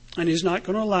 And He's not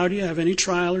going to allow you to have any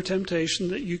trial or temptation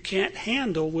that you can't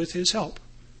handle with His help.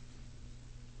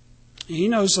 He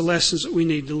knows the lessons that we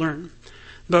need to learn.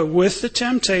 But with the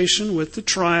temptation, with the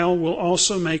trial, we'll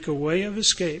also make a way of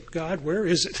escape. God, where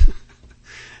is it?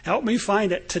 Help me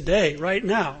find it today, right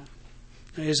now.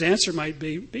 And His answer might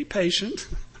be patient.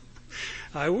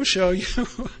 I will show you.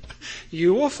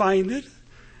 You will find it.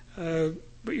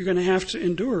 But you're going to have to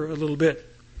endure a little bit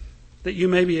that you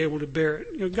may be able to bear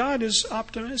it. God is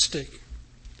optimistic.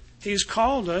 He's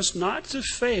called us not to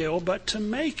fail, but to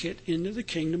make it into the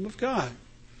kingdom of God.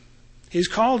 He's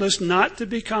called us not to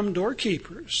become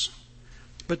doorkeepers,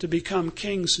 but to become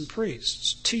kings and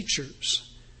priests,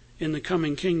 teachers in the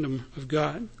coming kingdom of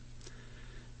God.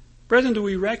 Brethren, do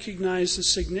we recognize the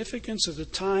significance of the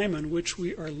time in which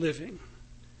we are living?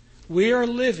 We are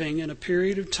living in a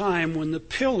period of time when the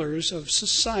pillars of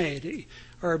society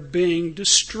are being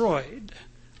destroyed,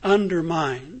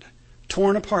 undermined,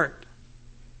 torn apart.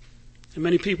 And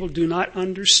many people do not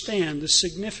understand the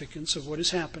significance of what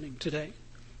is happening today.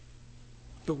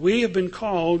 But we have been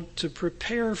called to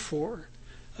prepare for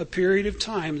a period of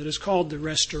time that is called the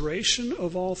restoration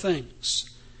of all things.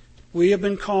 We have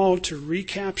been called to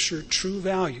recapture true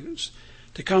values,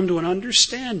 to come to an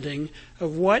understanding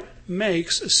of what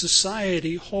makes a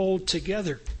society hold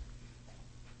together.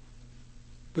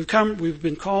 We've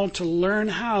been called to learn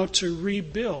how to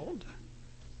rebuild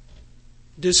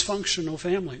dysfunctional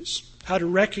families, how to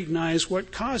recognize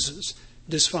what causes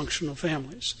dysfunctional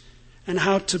families, and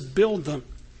how to build them.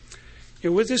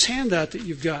 With this handout that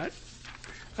you've got,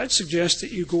 I'd suggest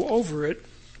that you go over it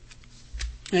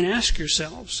and ask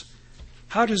yourselves,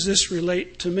 how does this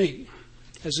relate to me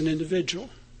as an individual?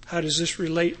 How does this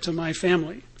relate to my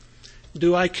family?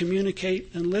 Do I communicate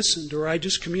and listen? Do I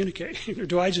just communicate? Or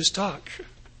do I just talk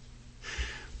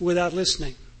without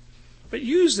listening? But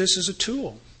use this as a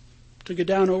tool to get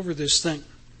down over this thing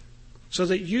so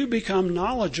that you become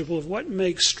knowledgeable of what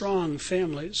makes strong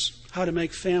families, how to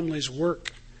make families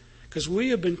work. Because we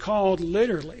have been called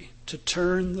literally to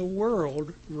turn the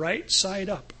world right side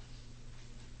up,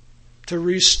 to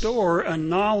restore a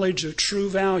knowledge of true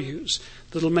values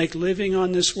that will make living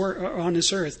on this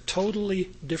earth totally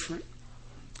different.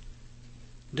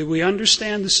 Do we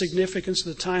understand the significance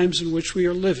of the times in which we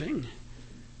are living?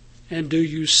 And do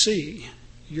you see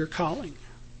your calling?